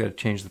which case we got to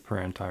change the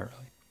prayer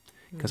entirely,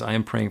 because I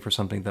am praying for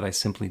something that I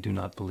simply do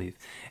not believe.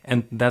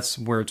 And that's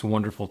where it's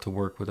wonderful to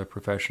work with a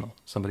professional,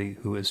 somebody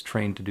who is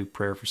trained to do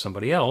prayer for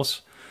somebody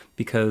else,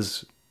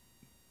 because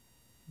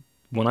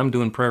when I'm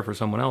doing prayer for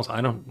someone else,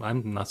 I'm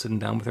not sitting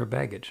down with their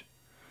baggage.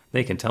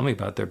 They can tell me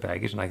about their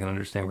baggage, and I can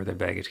understand where their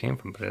baggage came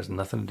from, but it has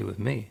nothing to do with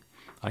me.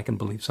 I can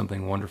believe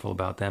something wonderful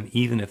about them,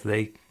 even if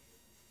they,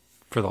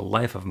 for the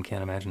life of them,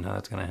 can't imagine how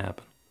that's going to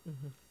happen.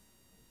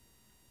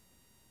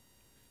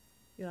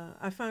 Yeah,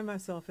 I find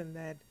myself in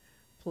that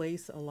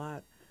place a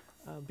lot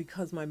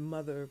because my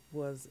mother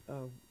was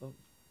a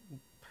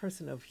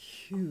person of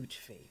huge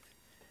faith.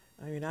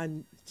 I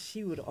mean,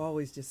 she would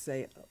always just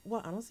say,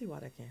 "Well, I don't see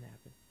why that can't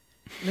happen."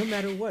 No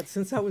matter what,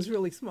 since I was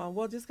really small,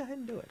 well, just go ahead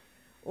and do it,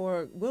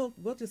 or we'll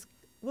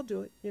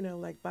do it. You know,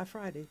 like by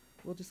Friday,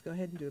 we'll just go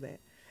ahead and do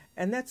that.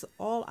 And that's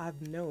all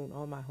I've known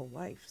all my whole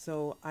life.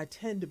 So I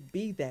tend to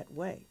be that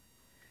way,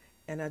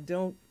 and I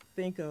don't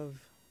think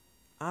of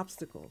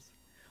obstacles.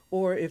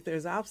 Or if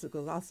there's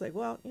obstacles, I'll say,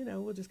 well, you know,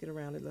 we'll just get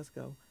around it. Let's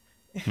go.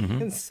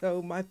 Mm-hmm. And so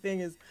my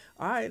thing is,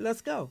 all right, let's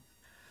go.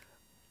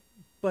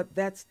 But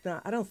that's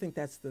not, I don't think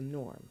that's the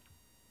norm.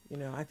 You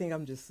know, I think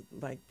I'm just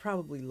like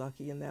probably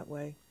lucky in that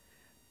way.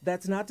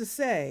 That's not to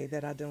say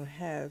that I don't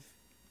have,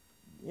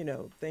 you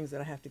know, things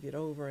that I have to get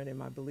over and in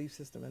my belief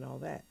system and all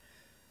that.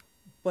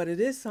 But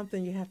it is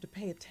something you have to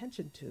pay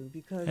attention to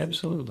because,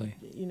 Absolutely.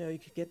 you know, you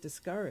could get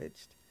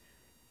discouraged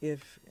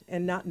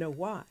and not know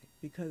why,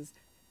 because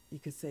you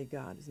could say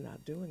God is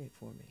not doing it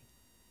for me.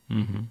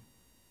 Mm-hmm.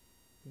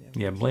 You know,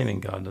 Yeah, blaming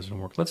God doesn't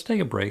work. Let's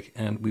take a break,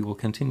 and we will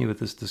continue with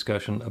this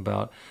discussion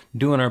about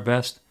doing our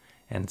best,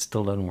 and it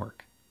still doesn't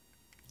work.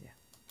 Yeah.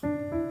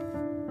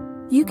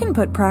 You can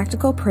put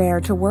practical prayer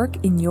to work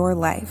in your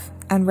life,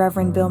 and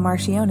Reverend Bill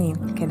Marchiony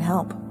can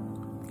help.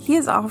 He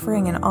is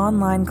offering an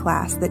online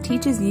class that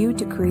teaches you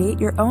to create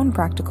your own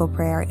practical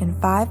prayer in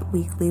 5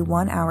 weekly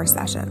 1-hour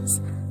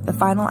sessions. The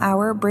final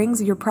hour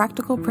brings your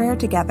practical prayer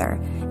together,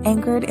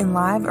 anchored in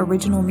live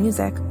original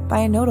music by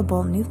a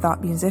notable New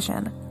Thought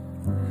musician.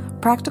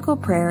 Practical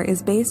prayer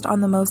is based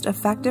on the most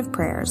effective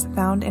prayers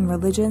found in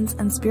religions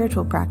and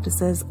spiritual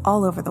practices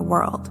all over the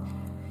world.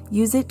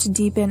 Use it to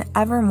deepen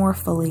ever more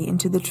fully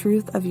into the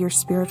truth of your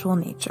spiritual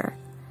nature.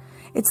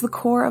 It's the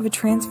core of a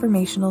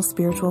transformational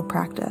spiritual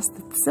practice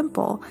that's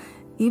simple,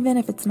 even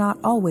if it's not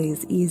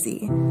always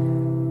easy.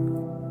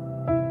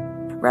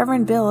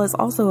 Reverend Bill is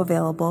also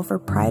available for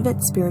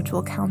private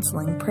spiritual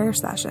counseling prayer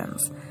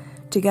sessions.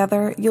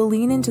 Together, you'll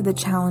lean into the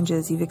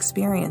challenges you've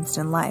experienced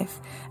in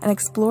life and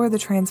explore the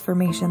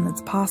transformation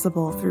that's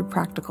possible through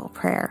practical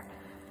prayer.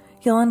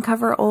 He'll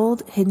uncover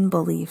old, hidden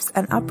beliefs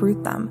and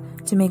uproot them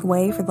to make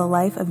way for the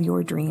life of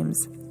your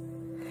dreams.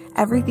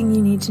 Everything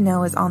you need to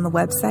know is on the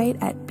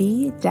website at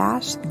b-v-light.com.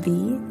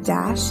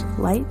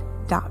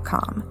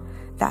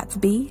 That's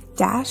b-v-light.com.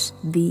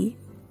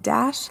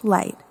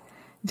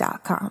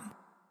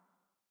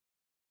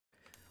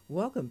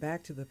 Welcome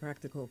back to the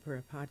Practical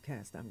Prayer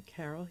Podcast. I'm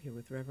Carol here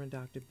with Reverend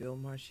Dr. Bill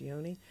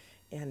Marchiony,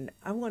 and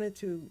I wanted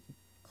to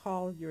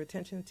call your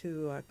attention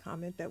to a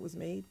comment that was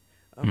made,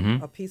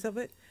 a piece of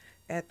it.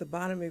 At the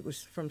bottom, it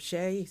was from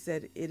Shay. He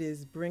said, it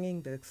is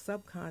bringing the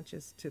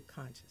subconscious to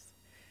conscious.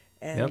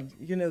 And,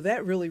 you know,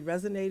 that really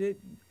resonated.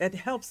 It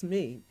helps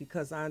me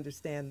because I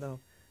understand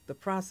the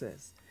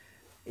process.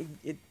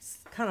 It's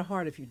kind of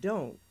hard if you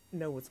don't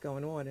know what's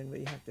going on and what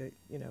you have to,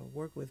 you know,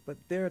 work with. But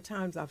there are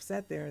times I've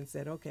sat there and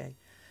said, okay,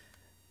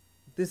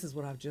 this is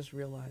what I've just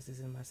realized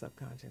is in my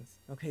subconscious.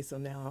 Okay, so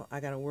now I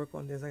got to work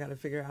on this. I got to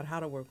figure out how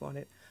to work on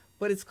it.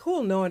 But it's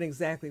cool knowing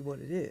exactly what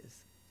it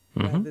is,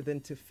 rather than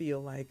to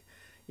feel like,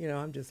 you know,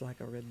 I'm just like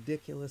a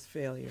ridiculous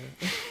failure.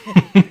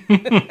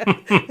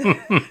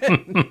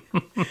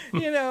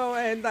 You know,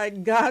 and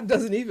like God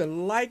doesn't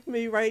even like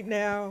me right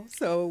now,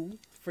 so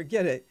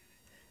forget it.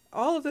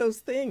 All of those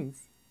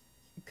things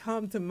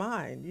come to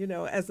mind, you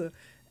know, as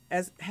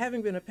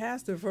having been a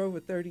pastor for over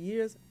 30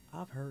 years,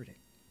 I've heard it.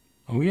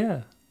 Oh,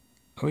 yeah.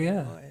 Oh,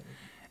 yeah.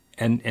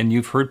 And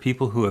you've heard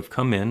people who have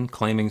come in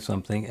claiming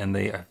something, and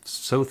they have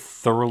so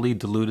thoroughly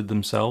deluded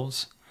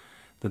themselves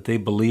that they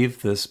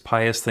believe this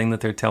pious thing that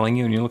they're telling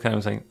you, and you look at them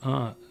and saying,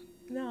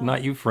 no.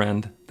 Not you,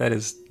 friend.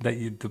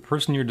 The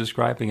person you're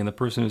describing and the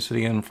person who's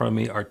sitting in front of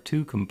me are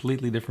two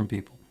completely different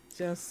people.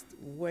 Just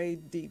way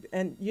deep.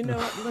 And you know,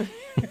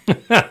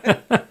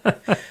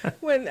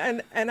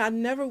 and I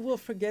never will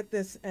forget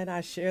this, and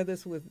I share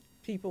this with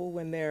people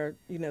when they're,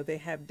 you know, they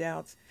have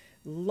doubts.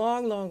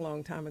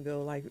 Long time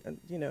ago, like,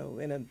 you know,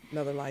 in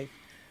another life,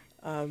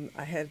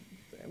 I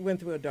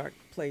went through a dark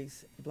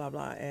place, blah,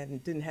 blah,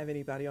 and didn't have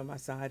anybody on my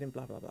side and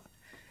blah, blah, blah.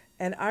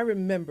 And I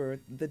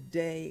remember the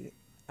day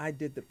I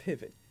did the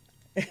pivot.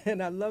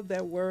 And I love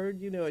that word,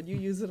 you know, and you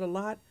use it a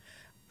lot.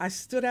 I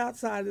stood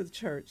outside of the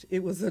church.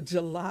 It was a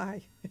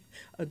July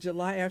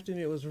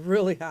afternoon. It was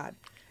really hot.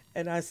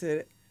 And I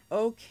said,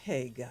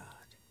 okay,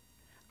 God,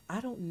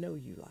 I don't know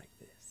you like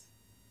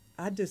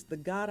this. The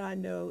God I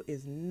know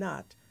is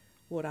not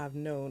what I've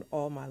known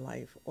all my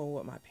life or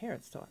what my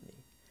parents taught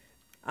me.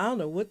 I don't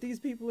know what these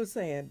people are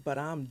saying, but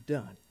I'm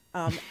done.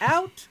 I'm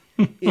out.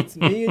 It's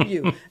me and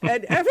you.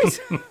 And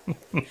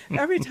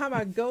every time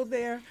I go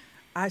there,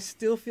 I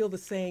still feel the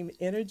same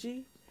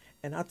energy.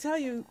 And I'll tell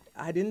you,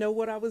 I didn't know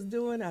what I was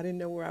doing. I didn't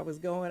know where I was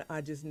going.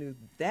 I just knew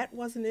that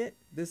wasn't it.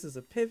 This is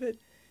a pivot.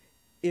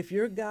 If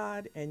you're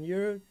God and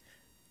you're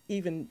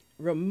even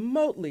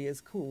remotely as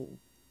cool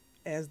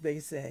as they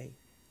say,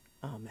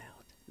 I'm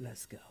out.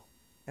 Let's go.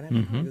 And I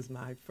think it was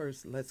my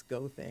first let's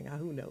go thing.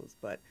 Who knows?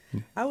 But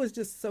I was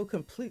just so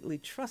completely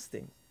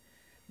trusting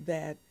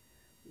that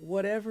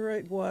whatever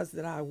it was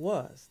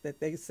that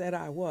they said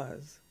I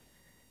was,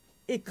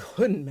 it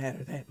couldn't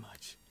matter that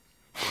much.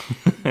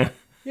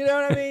 You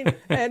know what I mean?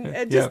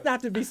 And just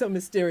not to be so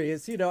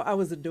mysterious. You know, I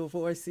was a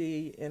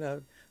divorcee in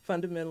a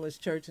fundamentalist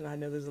church, and I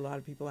know there's a lot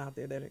of people out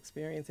there that are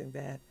experiencing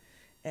that,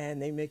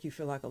 and they make you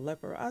feel like a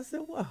leper. I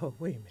said, whoa,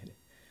 wait a minute.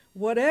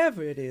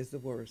 Whatever it is, the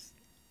worst,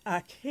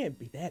 I can't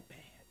be that bad.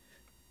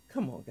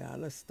 Come on, God,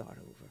 let's start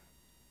over.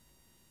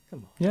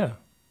 Come on. Yeah.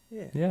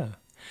 Yeah. Yeah.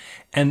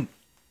 And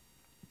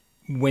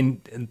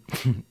when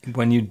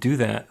you do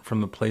that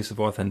from a place of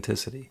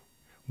authenticity,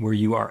 where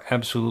you are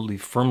absolutely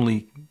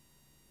firmly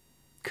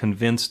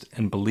convinced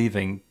and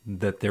believing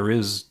that there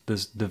is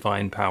this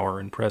divine power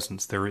and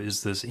presence, there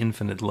is this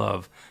infinite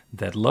love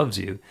that loves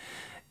you,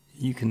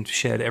 you can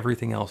shed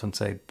everything else and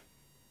say,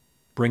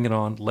 bring it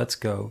on, let's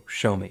go,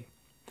 show me.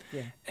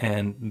 Yeah.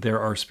 And there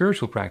are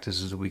spiritual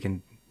practices that we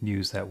can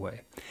use that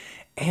way.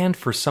 And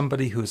for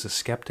somebody who is a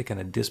skeptic and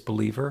a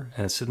disbeliever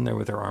and is sitting there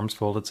with their arms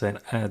folded saying,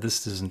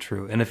 this isn't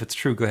true. And if it's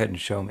true, go ahead and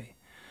show me.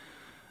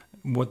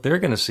 What they're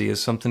going to see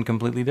is something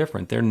completely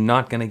different. They're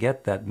not going to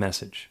get that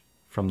message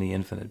from the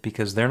infinite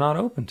because they're not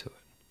open to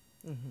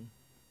it. Mm-hmm.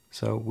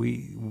 So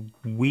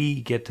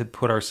we get to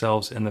put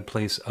ourselves in the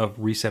place of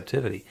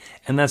receptivity.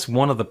 And that's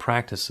one of the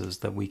practices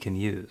that we can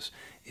use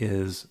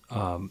is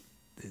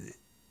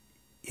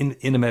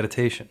in a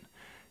meditation,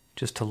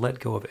 just to let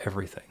go of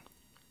everything.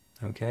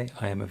 Okay?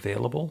 I am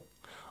available.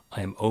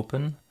 I am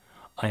open.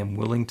 I am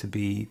willing to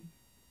be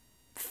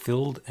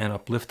filled and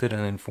uplifted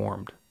and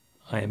informed.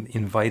 I am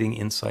inviting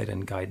insight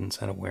and guidance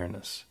and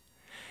awareness.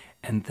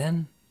 And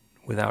then,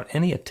 without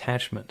any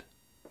attachment,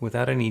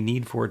 without any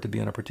need for it to be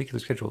on a particular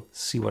schedule,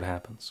 see what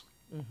happens.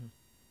 Mm-hmm.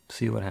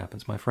 See what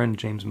happens. My friend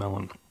James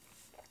Mellon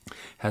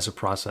has a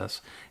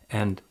process.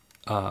 And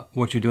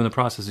what you do in the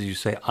process is you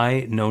say,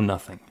 I know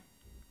nothing.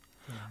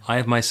 Yeah. I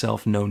of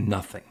myself know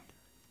nothing.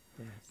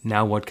 Yes.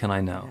 Now what can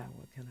I know? Now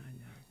what can I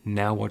know?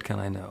 Now what can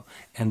I know?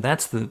 And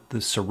that's the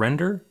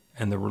surrender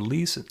and the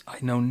release. I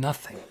know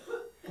nothing.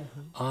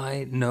 Mm-hmm.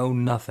 I know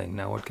nothing.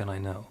 Now what can I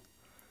know?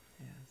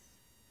 Yes.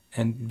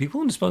 And be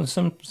willing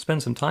to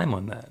spend some time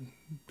on that,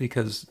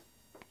 because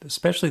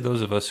especially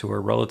those of us who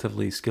are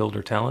relatively skilled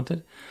or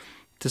talented,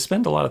 to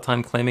spend a lot of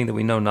time claiming that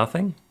we know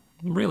nothing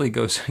really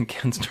goes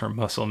against our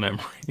muscle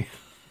memory.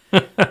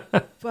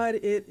 But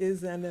it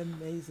is an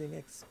amazing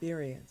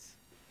experience.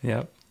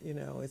 Yeah. You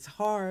know, it's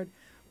hard,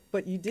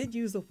 but you did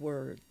use a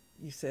word.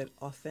 You said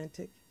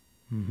authentic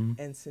mm-hmm.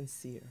 and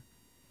sincere.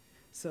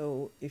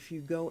 So if you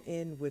go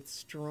in with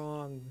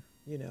strong,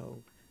 you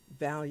know,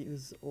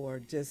 values or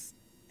just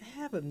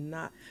have a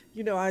not,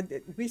 you know,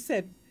 we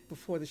said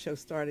before the show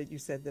started, you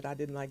said that I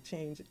didn't like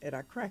change, and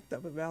I cracked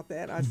up about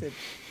that. I said,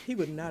 he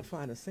would not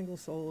find a single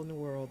soul in the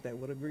world that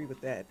would agree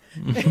with that.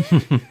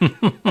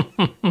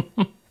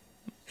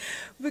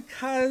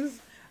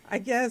 Because I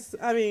guess,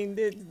 I mean,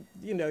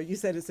 you know, you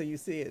said it so you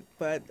see it,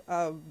 but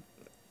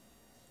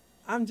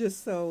I'm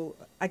just so,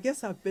 I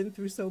guess I've been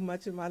through so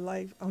much in my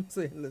life. I'm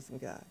saying, listen,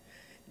 God,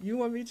 you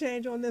want me to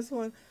change on this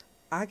one?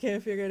 I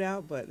can't figure it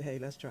out, but hey,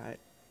 let's try it.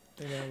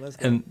 You know, let's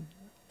go.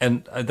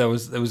 And that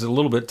was a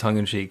little bit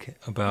tongue-in-cheek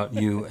about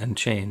you and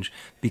change,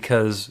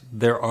 because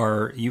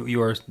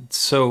you are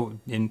so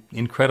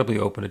incredibly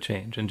open to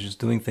change and just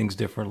doing things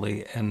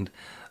differently and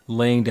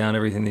laying down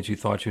everything that you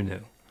thought you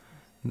knew,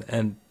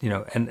 and you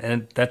know,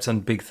 and that's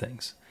on big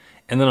things,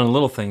 and then on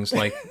little things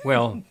like,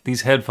 well,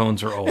 these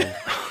headphones are old.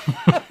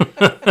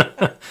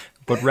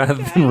 But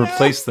rather than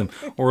replace them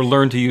or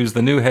learn to use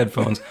the new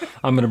headphones,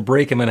 I'm going to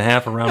break them in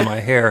half around my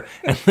hair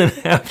and then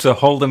have to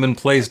hold them in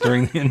place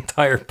during the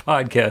entire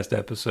podcast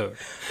episode.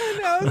 I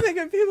know, I was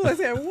thinking people are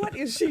saying, what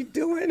is she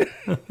doing?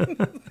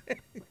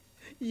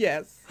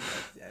 Yes.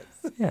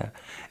 Yeah.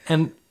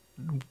 And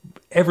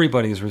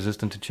everybody is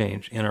resistant to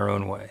change in our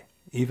own way,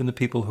 even the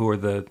people who are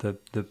the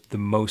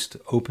most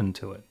open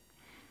to it.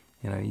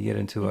 You know, you get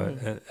into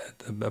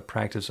a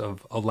practice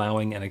of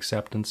allowing and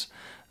acceptance.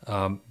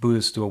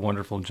 Buddhists do a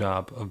wonderful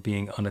job of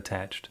being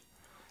unattached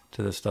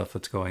to the stuff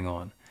that's going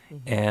on.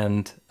 Mm-hmm.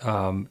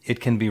 And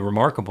it can be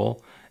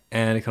remarkable,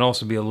 and it can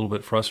also be a little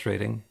bit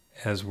frustrating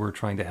as we're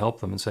trying to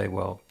help them and say,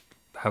 well,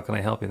 how can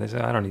I help you? And they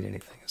say, I don't need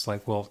anything. It's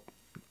like, well,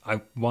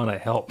 I want to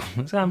help.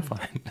 I say, I'm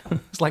fine.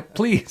 It's like,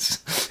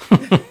 please,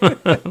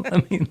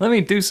 let me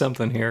do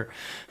something here.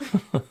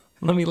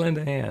 Let me lend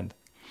a hand.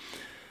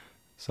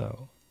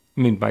 So,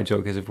 I mean, my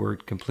joke is if we're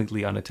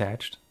completely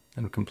unattached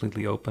and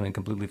completely open and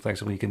completely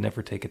flexible, you can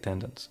never take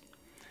attendance.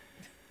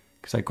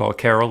 Because I call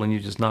Carol and you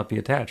just not be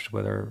attached,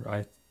 whether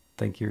I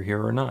think you're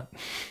here or not.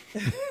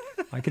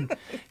 I can,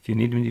 if you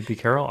need me to be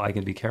Carol, I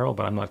can be Carol,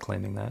 but I'm not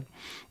claiming that.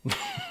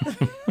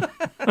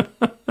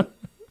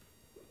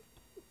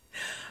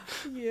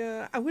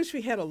 Yeah, I wish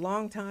we had a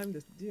long time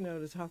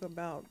to talk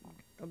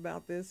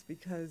about this,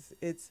 because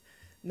it's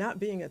not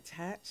being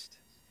attached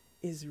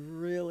is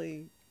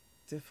really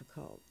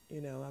difficult.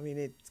 You know, I mean,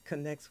 it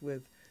connects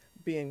with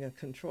being a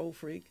control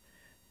freak,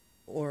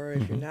 or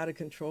if you're not a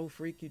control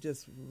freak, you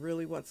just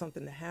really want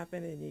something to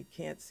happen and you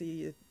can't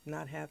see it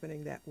not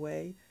happening that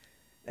way.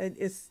 And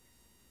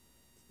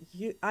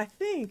I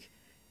think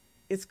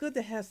it's good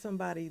to have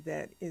somebody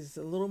that is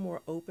a little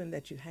more open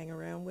that you hang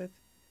around with,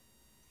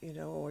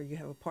 or you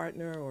have a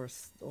partner or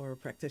a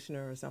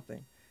practitioner or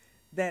something.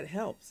 That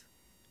helps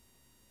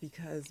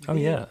because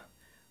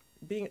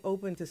being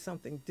open to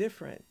something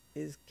different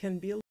can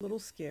be a little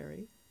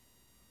scary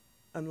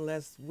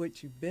unless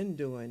what you've been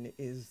doing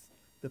is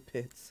the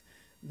pits.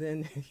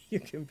 Then you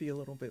can be a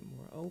little bit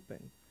more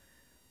open.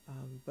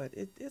 But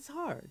it's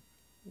hard,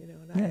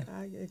 and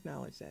I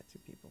acknowledge that to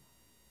people.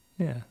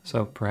 Yeah,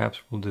 so perhaps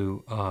we'll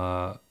do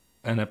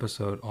an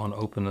episode on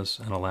openness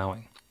and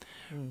allowing.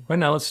 Right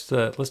now, let's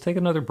take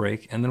another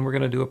break, and then we're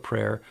going to do a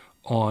prayer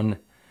on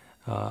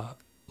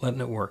letting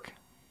it work.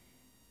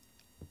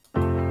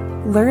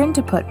 Learn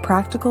to put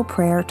practical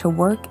prayer to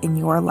work in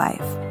your life.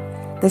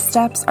 The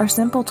steps are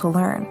simple to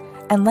learn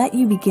and let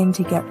you begin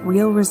to get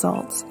real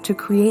results to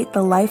create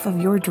the life of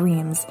your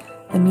dreams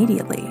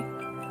immediately.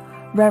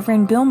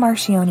 Reverend Bill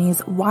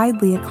Marchiony's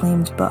widely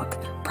acclaimed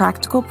book,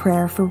 Practical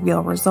Prayer for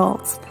Real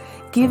Results,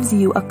 gives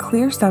you a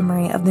clear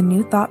summary of the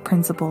New Thought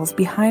principles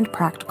behind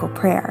practical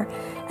prayer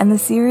and the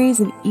series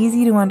of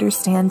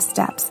easy-to-understand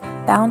steps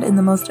found in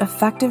the most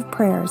effective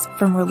prayers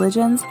from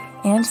religions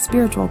and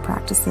spiritual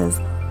practices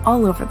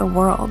all over the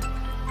world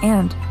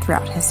and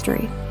throughout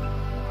history.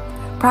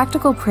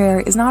 Practical prayer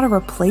is not a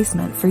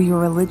replacement for your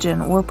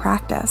religion or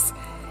practice.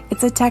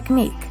 It's a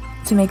technique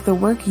to make the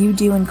work you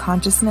do in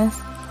consciousness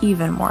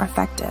even more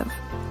effective.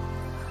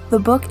 The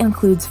book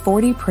includes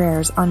 40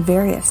 prayers on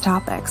various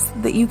topics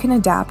that you can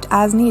adapt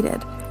as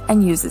needed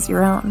and use as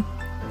your own.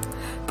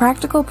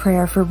 Practical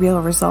Prayer for Real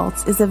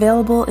Results is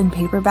available in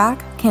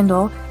paperback,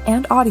 Kindle,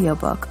 and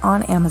audiobook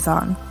on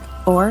Amazon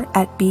or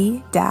at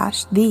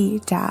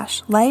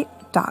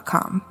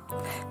b-the-light.com.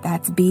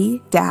 That's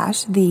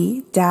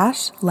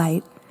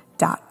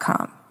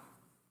b-the-light.com.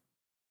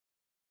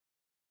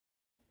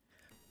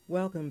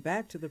 Welcome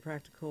back to the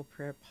Practical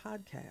Prayer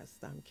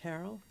Podcast. I'm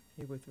Carol,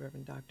 here with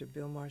Reverend Dr.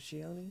 Bill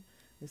Marchiony.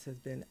 This has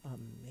been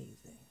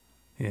amazing.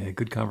 Yeah,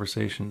 good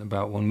conversation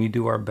about when we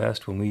do our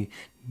best, when we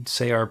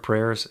say our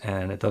prayers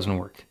and it doesn't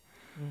work.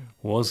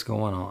 What's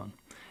going on?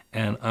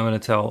 And I'm going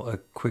to tell a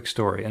quick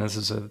story, and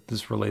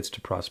this relates to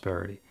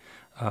prosperity.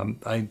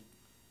 I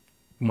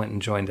went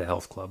and joined a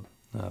health club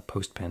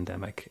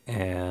post-pandemic,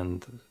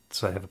 and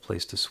so I have a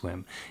place to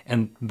swim.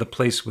 And the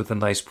place with a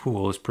nice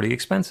pool is pretty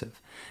expensive.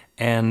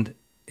 And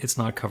it's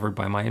not covered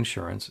by my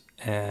insurance.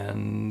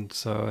 And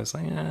so I was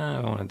like,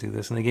 I don't want to do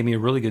this. And they gave me a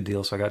really good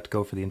deal, so I got to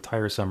go for the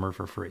entire summer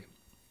for free.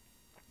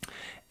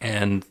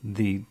 And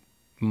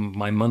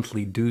my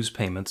monthly dues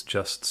payments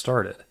just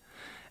started.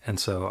 And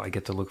so I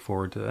get to look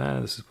forward to,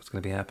 this is what's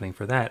going to be happening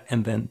for that.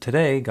 And then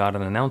today got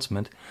an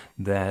announcement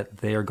that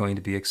they are going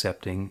to be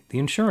accepting the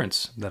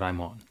insurance that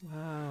I'm on.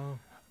 Wow.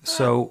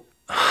 So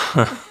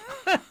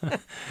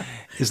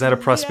is that a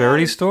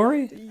prosperity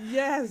story?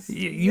 Yes.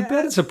 You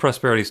bet it's a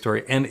prosperity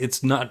story. And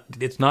it's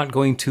not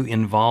going to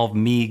involve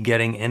me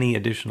getting any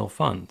additional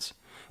funds.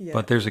 Yes.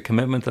 But there's a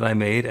commitment that I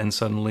made, and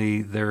suddenly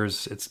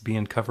it's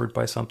being covered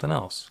by something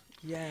else.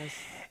 Yes.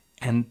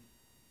 And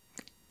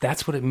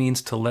that's what it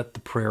means to let the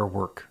prayer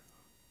work.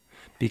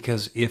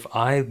 Because if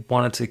I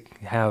wanted to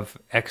have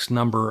X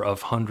number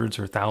of hundreds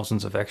or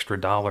thousands of extra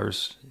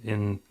dollars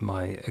in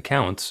my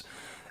accounts,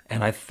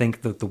 and I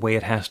think that the way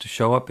it has to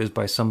show up is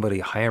by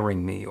somebody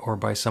hiring me, or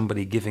by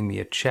somebody giving me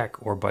a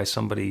check, or by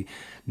somebody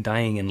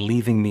dying and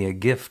leaving me a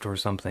gift or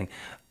something,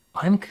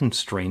 I'm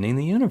constraining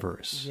the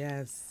universe.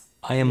 Yes.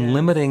 I am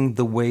limiting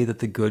the way that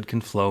the good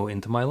can flow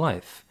into my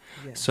life.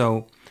 Yes.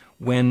 So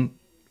when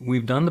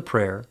we've done the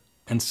prayer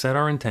and set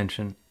our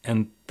intention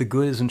and the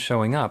good isn't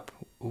showing up,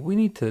 we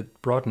need to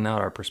broaden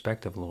out our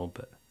perspective a little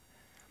bit.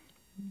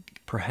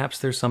 Perhaps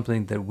there's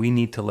something that we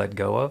need to let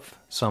go of,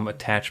 some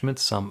attachment,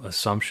 some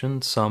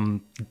assumption,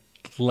 some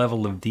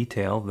level of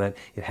detail that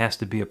it has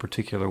to be a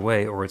particular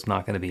way or it's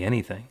not going to be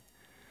anything.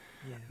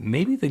 Yeah.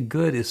 Maybe the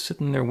good is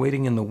sitting there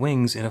waiting in the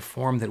wings in a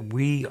form that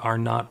we are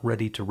not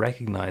ready to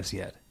recognize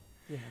yet.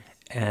 Yes.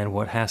 And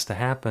what has to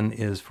happen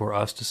is for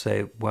us to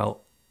say,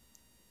 well,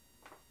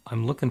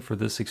 I'm looking for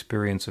this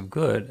experience of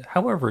good,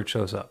 however it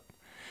shows up.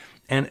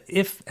 And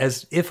if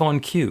on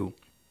cue,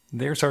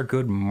 there's our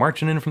good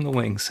marching in from the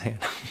wings saying,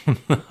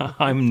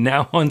 I'm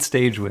now on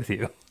stage with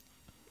you.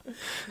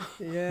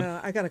 Yeah,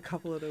 I got a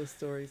couple of those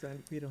stories.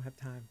 We don't have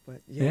time,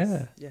 but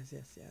yes.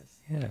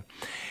 Yeah.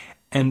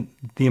 And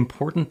the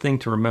important thing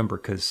to remember,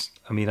 because,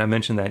 I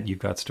mentioned that you've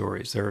got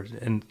stories there,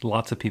 and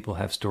lots of people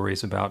have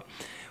stories about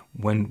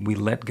when we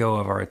let go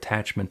of our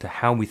attachment to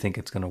how we think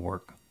it's going to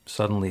work.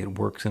 Suddenly it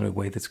works in a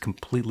way that's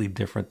completely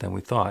different than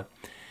we thought.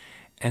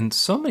 And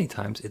so many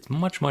times it's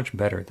much, much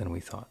better than we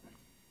thought.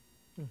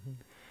 Mm-hmm.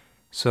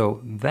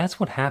 So that's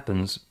what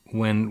happens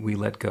when we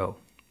let go,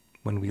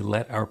 when we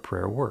let our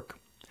prayer work.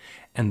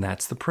 And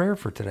that's the prayer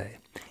for today,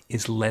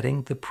 is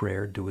letting the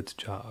prayer do its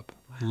job.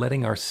 Wow.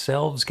 Letting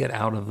ourselves get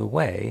out of the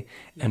way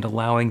and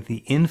allowing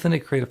the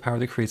infinite creative power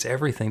that creates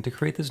everything to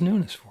create this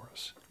newness for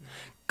us.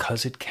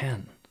 Because it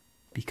can.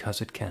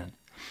 Because it can.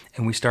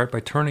 And we start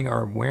by turning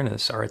our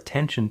awareness, our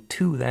attention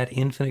to that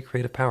infinite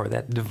creative power,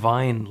 that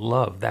divine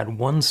love, that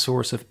one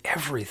source of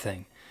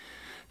everything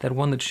that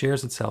one that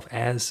shares itself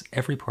as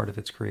every part of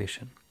its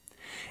creation.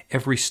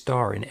 Every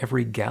star in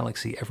every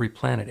galaxy, every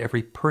planet,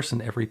 every person,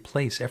 every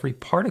place, every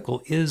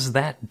particle is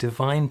that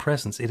divine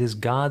presence. It is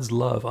God's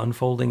love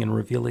unfolding and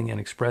revealing and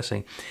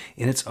expressing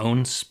in its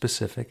own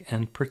specific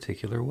and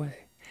particular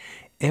way.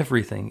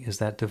 Everything is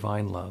that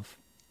divine love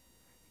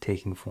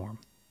taking form.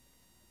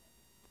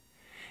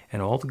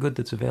 And all the good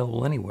that's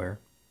available anywhere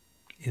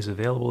is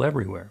available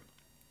everywhere.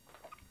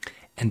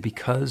 And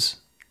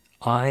because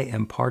I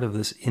am part of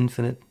this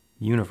infinite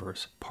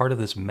universe, part of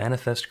this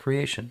manifest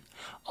creation,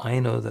 I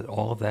know that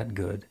all of that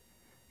good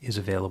is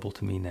available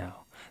to me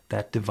now.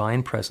 That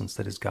divine presence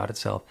that is God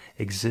itself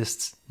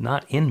exists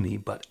not in me,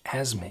 but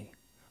as me.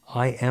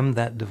 I am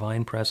that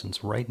divine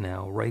presence right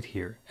now, right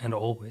here, and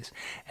always.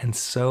 And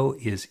so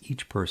is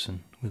each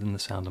person within the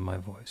sound of my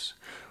voice.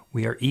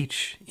 We are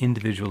each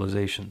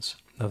individualizations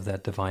of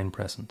that divine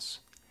presence,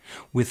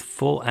 with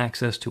full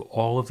access to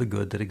all of the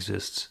good that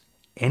exists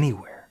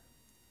anywhere.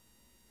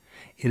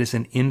 It is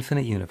an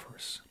infinite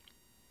universe.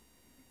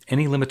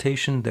 Any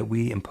limitation that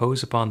we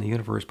impose upon the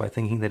universe by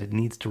thinking that it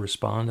needs to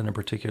respond in a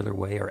particular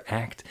way or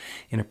act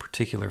in a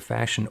particular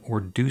fashion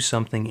or do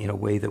something in a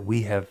way that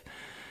we have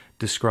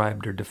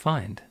described or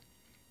defined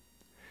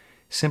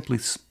simply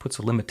puts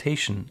a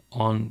limitation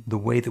on the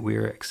way that we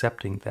are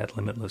accepting that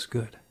limitless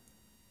good.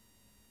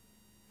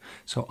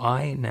 So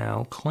I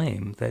now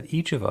claim that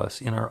each of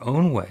us in our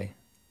own way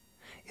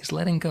is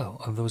letting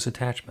go of those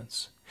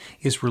attachments,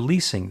 is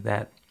releasing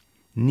that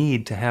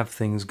need to have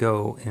things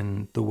go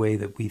in the way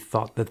that we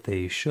thought that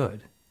they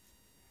should,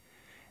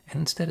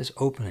 and instead is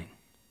opening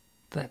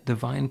that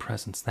divine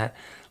presence, that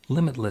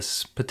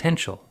limitless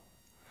potential,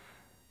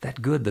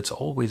 that good that's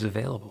always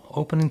available,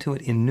 opening to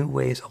it in new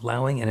ways,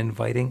 allowing and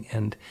inviting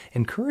and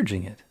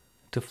encouraging it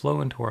to flow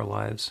into our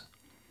lives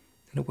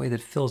in a way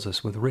that fills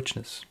us with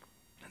richness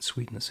and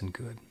sweetness and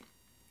good.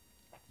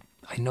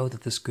 I know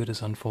that this good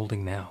is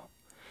unfolding now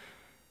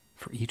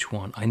for each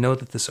one. I know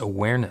that this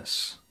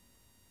awareness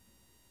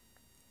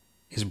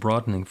is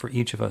broadening for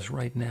each of us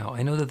right now.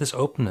 I know that this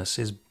openness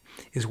is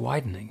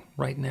widening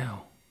right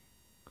now.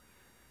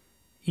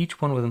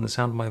 Each one within the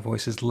sound of my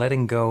voice is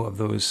letting go of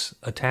those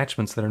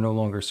attachments that are no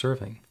longer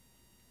serving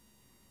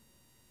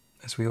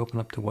as we open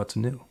up to what's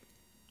new,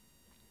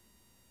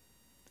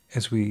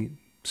 as we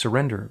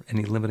surrender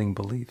any limiting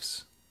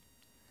beliefs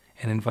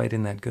and invite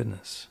in that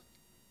goodness,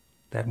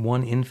 that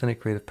one infinite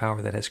creative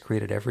power that has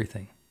created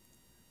everything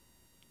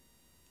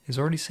is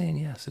already saying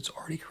yes. It's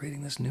already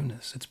creating this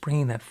newness. It's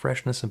bringing that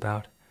freshness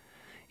about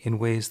in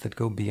ways that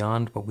go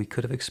beyond what we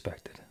could have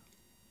expected.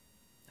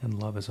 And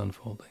love is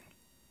unfolding.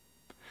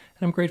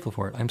 And I'm grateful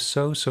for it. I'm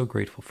so, so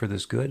grateful for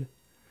this good,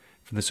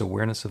 for this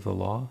awareness of the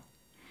law,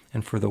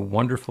 and for the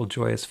wonderful,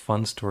 joyous,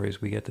 fun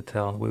stories we get to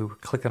tell. We were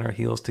clicking our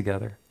heels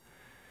together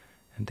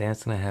and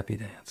dancing a happy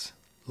dance.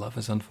 Love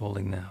is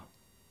unfolding now.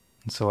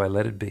 And so I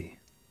let it be.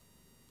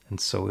 And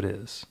so it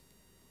is.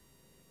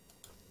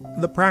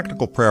 The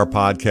Practical Prayer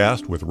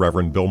Podcast with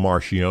Reverend Bill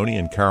Marchiony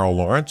and Carol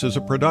Lawrence is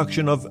a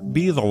production of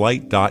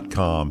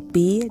BeTheLight.com.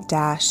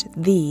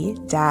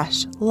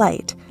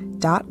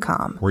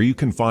 be-the-light.com. Where you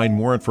can find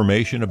more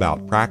information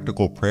about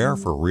practical prayer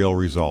for real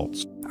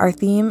results. Our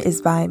theme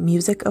is by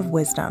Music of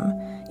Wisdom.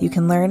 You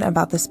can learn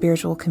about the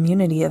spiritual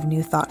community of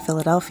New Thought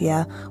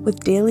Philadelphia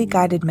with daily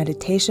guided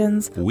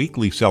meditations,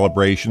 Weekly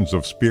celebrations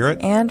of spirit,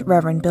 and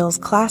Reverend Bill's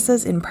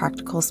classes in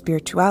practical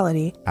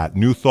spirituality at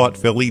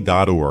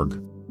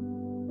newthoughtphilly.org.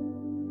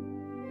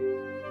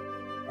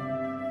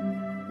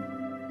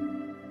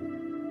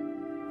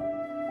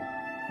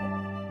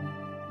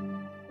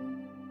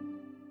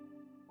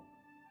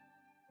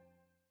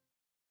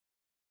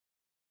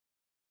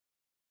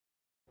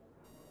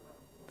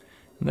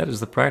 And that is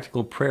the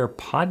Practical Prayer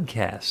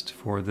Podcast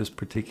for this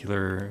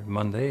particular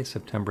Monday,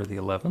 September the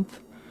 11th.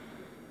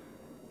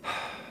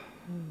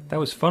 That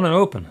was fun and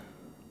open.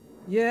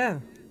 Yeah.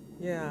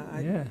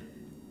 Yeah.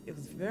 It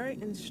was very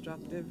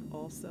instructive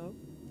also.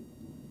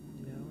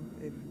 You know,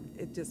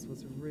 it just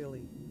was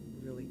really,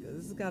 really good.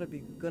 This is going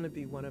to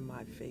be one of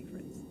my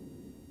favorites.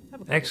 I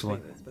have a couple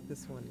Excellent. favorites, but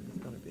this one is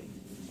going to be.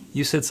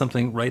 You said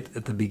something right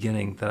at the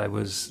beginning that I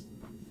was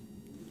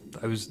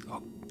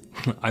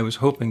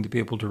hoping to be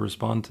able to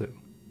respond to,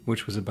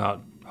 which was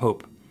about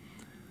hope,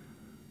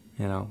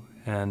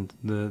 and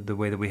the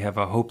way that we have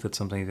a hope that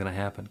something is going to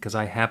happen. Because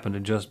I happened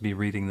to just be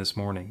reading this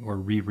morning, or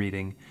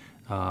rereading,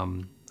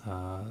 the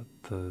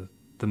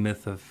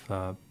myth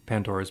of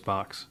Pandora's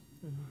box.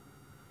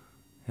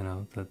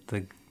 Mm-hmm.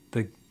 That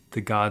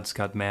the gods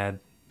got mad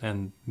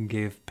and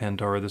gave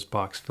Pandora this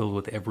box filled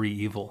with every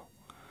evil,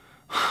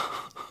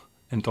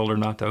 and told her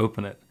not to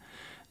open it.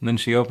 And then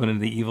she opened it,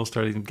 and the evil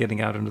started getting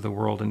out into the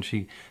world, and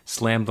she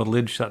slammed the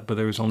lid shut, but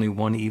there was only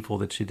one evil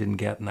that she didn't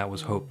get, and that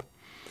was hope.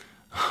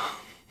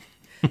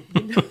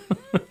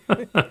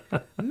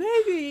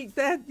 Maybe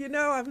that,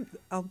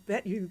 I'll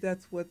bet you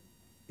that's what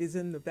is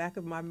in the back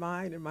of my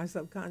mind and my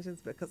subconscious,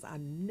 because I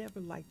never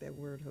liked that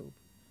word hope.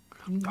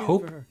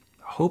 Never.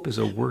 Hope is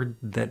a word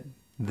that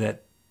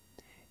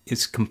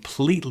is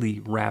completely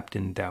wrapped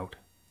in doubt.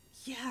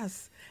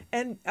 Yes.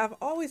 And I've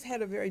always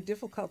had a very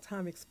difficult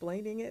time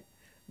explaining it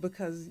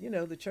because,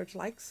 the church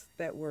likes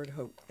that word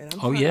hope. And I'm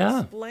trying to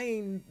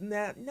explain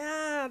that,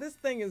 this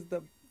thing is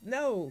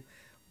no.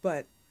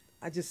 But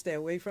I just stay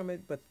away from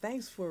it. But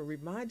thanks for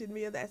reminding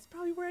me of that. That's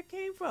probably where it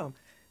came from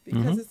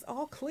because it's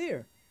all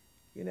clear,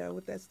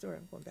 with that story.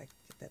 I'm going back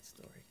to that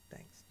story.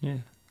 Thanks. Yeah.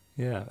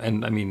 Yeah.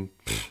 And I mean,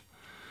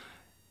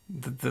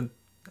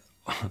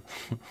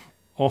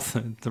 all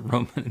the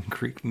Roman and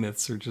Greek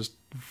myths are just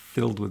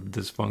filled with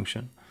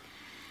dysfunction.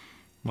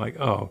 Like,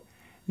 oh,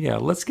 yeah,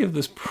 let's give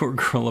this poor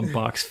girl a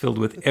box filled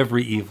with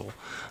every evil.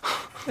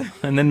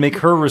 And then make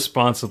her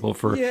responsible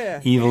for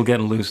evil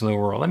getting loose in the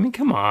world. I mean,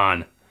 come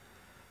on.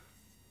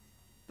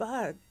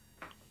 But,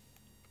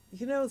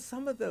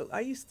 I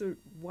used to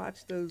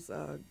watch those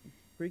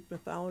Greek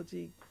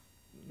mythology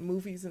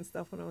movies and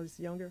stuff when I was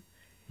younger.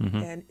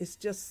 And it's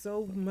just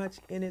so much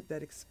in it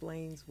that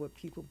explains what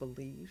people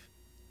believe.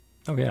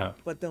 Oh, yeah.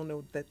 But don't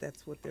know that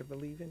that's what they're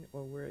believing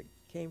or where it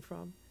came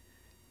from.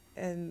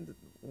 And,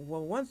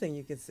 well, one thing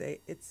you could say,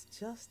 it's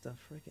just a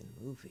freaking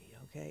movie,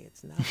 okay?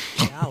 It's not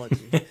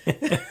theology.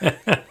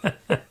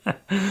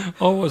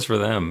 Oh, it was for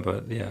them,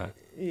 but yeah.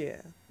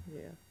 Yeah.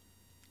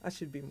 I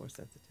should be more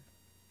sensitive.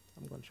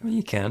 I'm going to try. Well,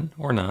 you can,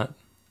 or not.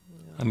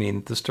 Yeah. I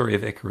mean, the story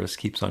of Icarus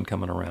keeps on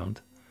coming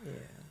around. Yeah.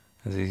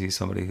 As you see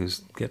somebody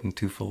who's getting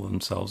too full of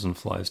themselves and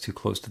flies too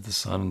close to the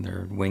sun and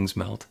their wings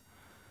melt.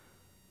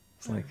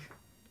 It's like,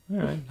 all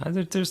right,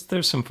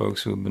 there's some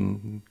folks who have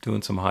been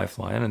doing some high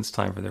flying and it's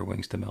time for their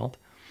wings to melt.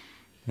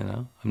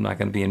 I'm not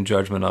going to be in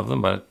judgment of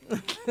them, but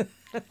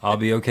I'll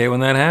be okay when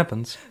that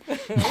happens.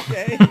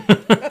 Okay.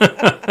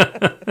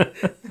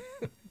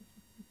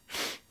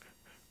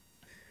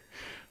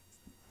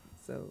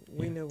 So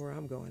we know where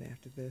I'm going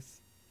after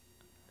this.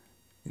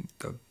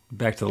 Go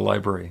back to the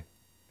library.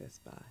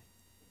 Best Buy.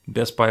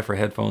 Best Buy for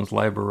headphones,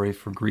 library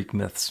for Greek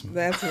myths.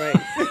 That's right.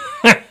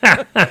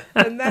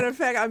 As a matter of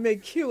fact, I may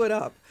cue it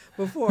up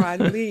before I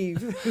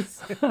leave.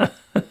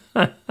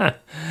 I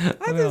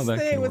just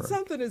say when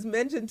something is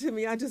mentioned to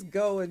me, I just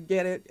go and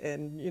get it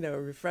and,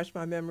 refresh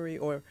my memory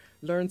or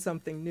learn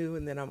something new,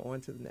 and then I'm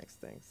on to the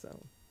next thing.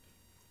 So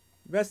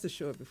rest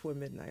assured, before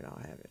midnight,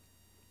 I'll have it.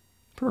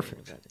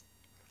 Perfect.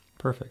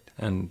 Perfect.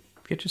 And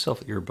get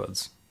yourself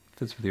earbuds.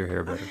 Fits with your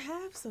hair better. I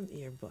have some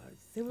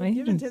earbuds. They were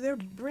given to. They're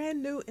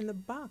brand new in the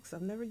box.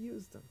 I've never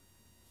used them.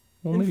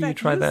 Well, maybe you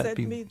try that.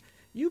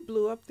 You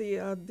blew up the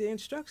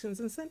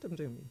instructions and sent them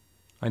to me.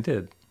 I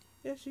did.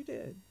 Yes, you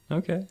did.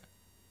 Okay.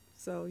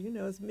 So,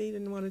 it's me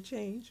didn't want to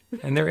change.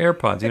 And they're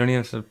AirPods. You don't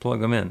even have to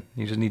plug them in.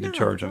 You just need to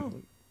charge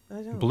them.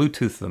 I don't.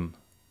 Bluetooth them.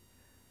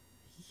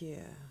 Yeah.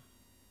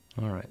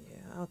 All right.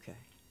 Yeah, okay.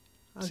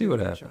 See what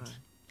happens.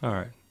 All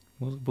right.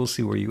 We'll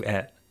see where you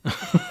at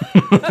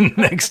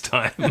next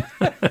time.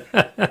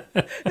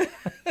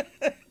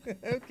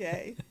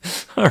 Okay.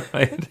 All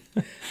right.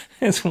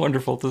 It's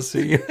wonderful to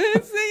see you.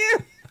 See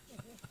you.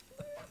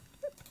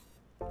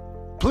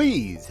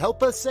 Please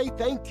help us say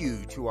thank you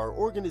to our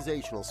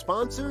organizational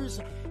sponsors,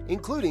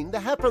 including the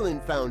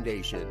Hepperlin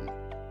Foundation,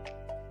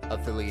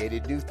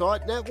 Affiliated New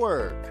Thought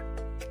Network,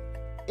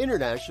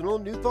 International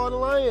New Thought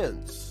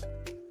Alliance,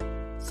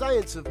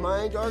 Science of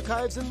Mind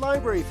Archives and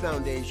Library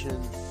Foundation,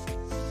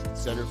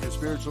 Center for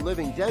Spiritual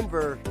Living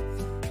Denver,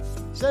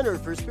 Center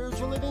for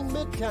Spiritual Living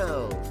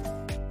Midtown,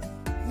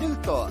 New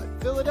Thought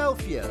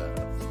Philadelphia,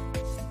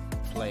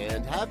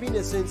 Planned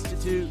Happiness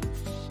Institute,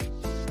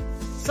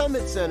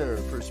 Summit Center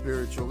for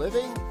Spiritual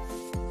Living,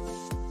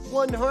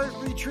 One Heart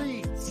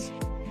Retreats,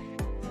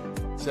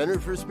 Center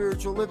for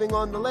Spiritual Living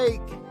on the Lake,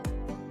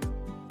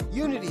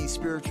 Unity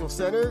Spiritual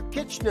Center,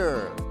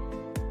 Kitchener,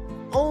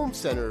 Om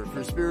Center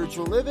for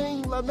Spiritual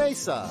Living, La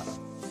Mesa,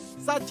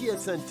 Satya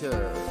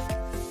Center,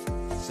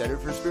 Center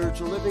for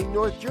Spiritual Living,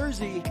 North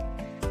Jersey,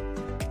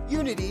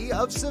 Unity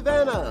of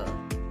Savannah,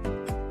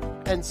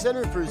 and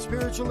Center for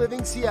Spiritual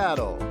Living,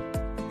 Seattle,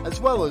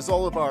 as well as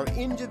all of our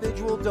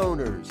individual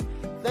donors.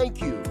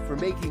 Thank you for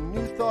making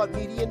New Thought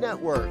Media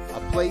Network a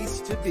place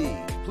to be.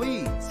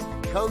 Please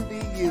come be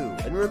you.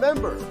 And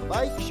remember,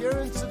 like, share,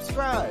 and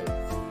subscribe.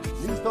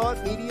 New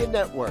Thought Media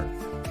Network,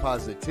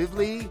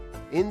 positively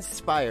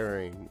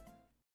inspiring.